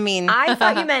of. I mean, I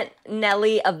thought you meant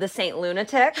Nellie of the Saint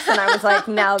Lunatics, and I was like,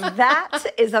 now that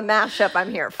is a mashup I'm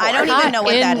here for. I don't even know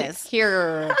what that is.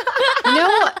 Here.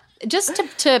 Just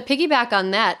to piggyback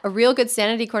on that, a real good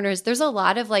Sanity Corner is there's a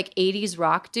lot of like 80s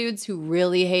rock dudes who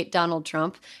really hate Donald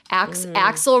Trump.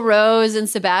 Axl Rose and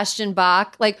Sebastian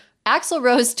Bach. Like Axl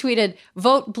Rose tweeted,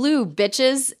 "Vote blue,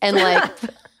 bitches," and like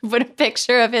put a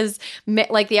picture of his,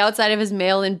 like the outside of his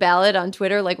mail-in ballot on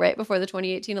Twitter, like right before the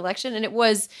 2018 election. And it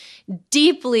was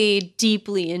deeply,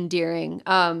 deeply endearing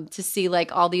to see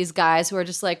like all these guys who are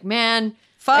just like, man,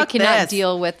 I cannot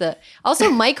deal with it. Also,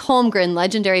 Mike Holmgren,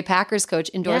 legendary Packers coach,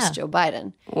 endorsed Joe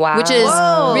Biden. Wow. Which is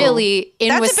really,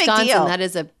 in Wisconsin, that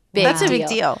is a big deal. That's a big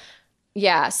deal.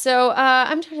 Yeah. So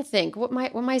I'm trying to think what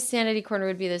my Sanity Corner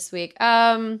would be this week.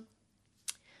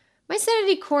 My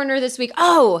Sanity Corner this week.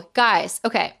 Oh, guys.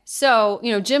 Okay. So,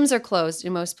 gyms are closed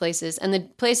in most places. And the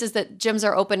places that gyms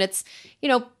are open, it's,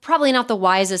 probably not the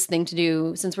wisest thing to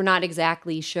do since we're not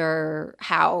exactly sure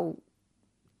how,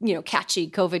 catchy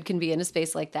COVID can be in a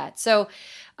space like that. So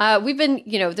we've been,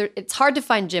 it's hard to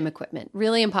find gym equipment.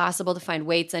 Really impossible to find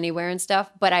weights anywhere and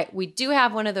stuff. But we do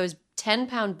have one of those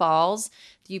 10-pound balls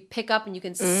that you pick up and you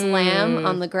can slam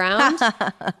on the ground.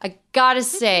 I gotta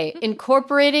say,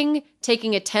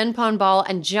 taking a 10-pound ball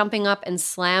and jumping up and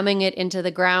slamming it into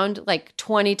the ground like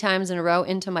 20 times in a row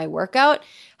into my workout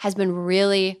has been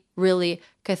really, really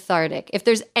cathartic. If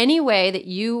there's any way that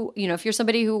if you're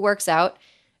somebody who works out,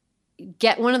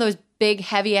 get one of those big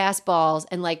heavy ass balls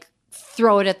and like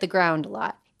throw it at the ground a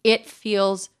lot. It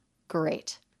feels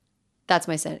great. That's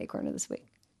my Sanity Corner this week.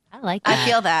 I like that. I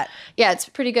feel that. Yeah, it's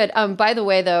pretty good. By the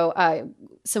way, though,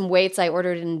 some weights I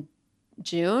ordered in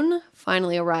June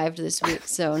finally arrived this week.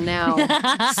 So now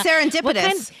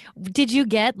serendipitous. Did you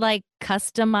get like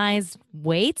customized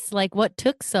weights? Like what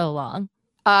took so long?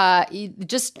 You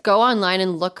just go online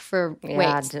and look for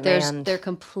weights. They're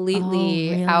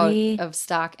completely out of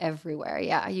stock everywhere.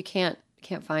 Yeah, you can't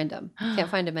find them. Can't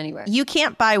find them anywhere. You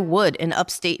can't buy wood in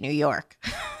upstate New York.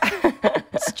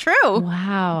 It's true.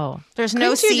 Wow. There's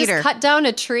no cedar. You just cut down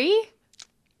a tree?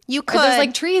 You could. There's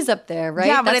like trees up there, right?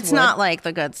 Yeah, but it's not like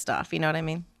the good stuff. You know what I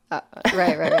mean?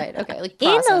 Right. Okay. Like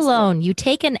in Alone, you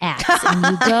take an axe and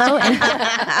you go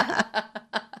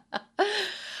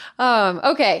and...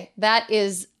 Okay, that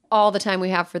is all the time we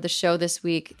have for the show this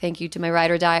week. Thank you to my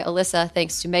ride or die, Alyssa.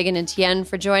 Thanks to Megan and Tien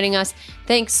for joining us.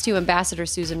 Thanks to Ambassador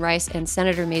Susan Rice and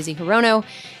Senator Mazie Hirono.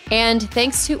 And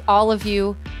thanks to all of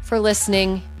you for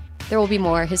listening. There will be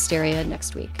more hysteria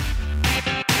next week.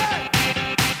 I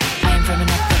am from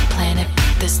another planet,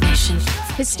 this nation.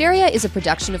 Hysteria is a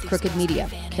production of Crooked Media.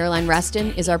 Caroline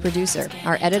Reston is our producer.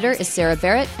 Our editor is Sarah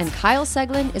Barrett, and Kyle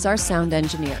Seglin is our sound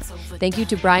engineer. Thank you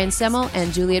to Brian Semmel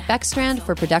and Juliet Beckstrand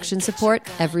for production support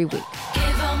every week. Give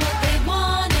them what they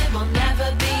want, it will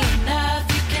never be enough.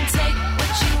 You can take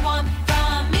what you want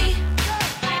from me.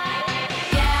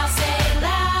 Yeah, I'll say it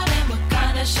loud and we're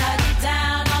gonna shut it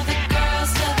down. All the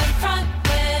girls to the front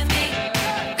with me.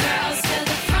 Girls to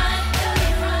the front, to the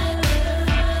front.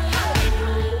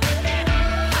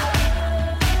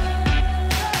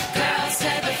 Girls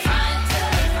to the front, to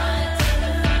the front.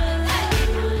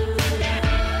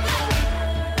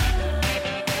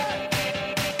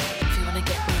 If you wanna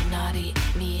get real naughty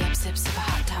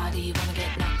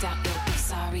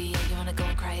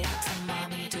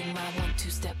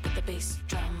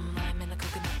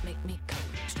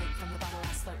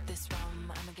slurp this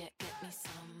rum. I'ma get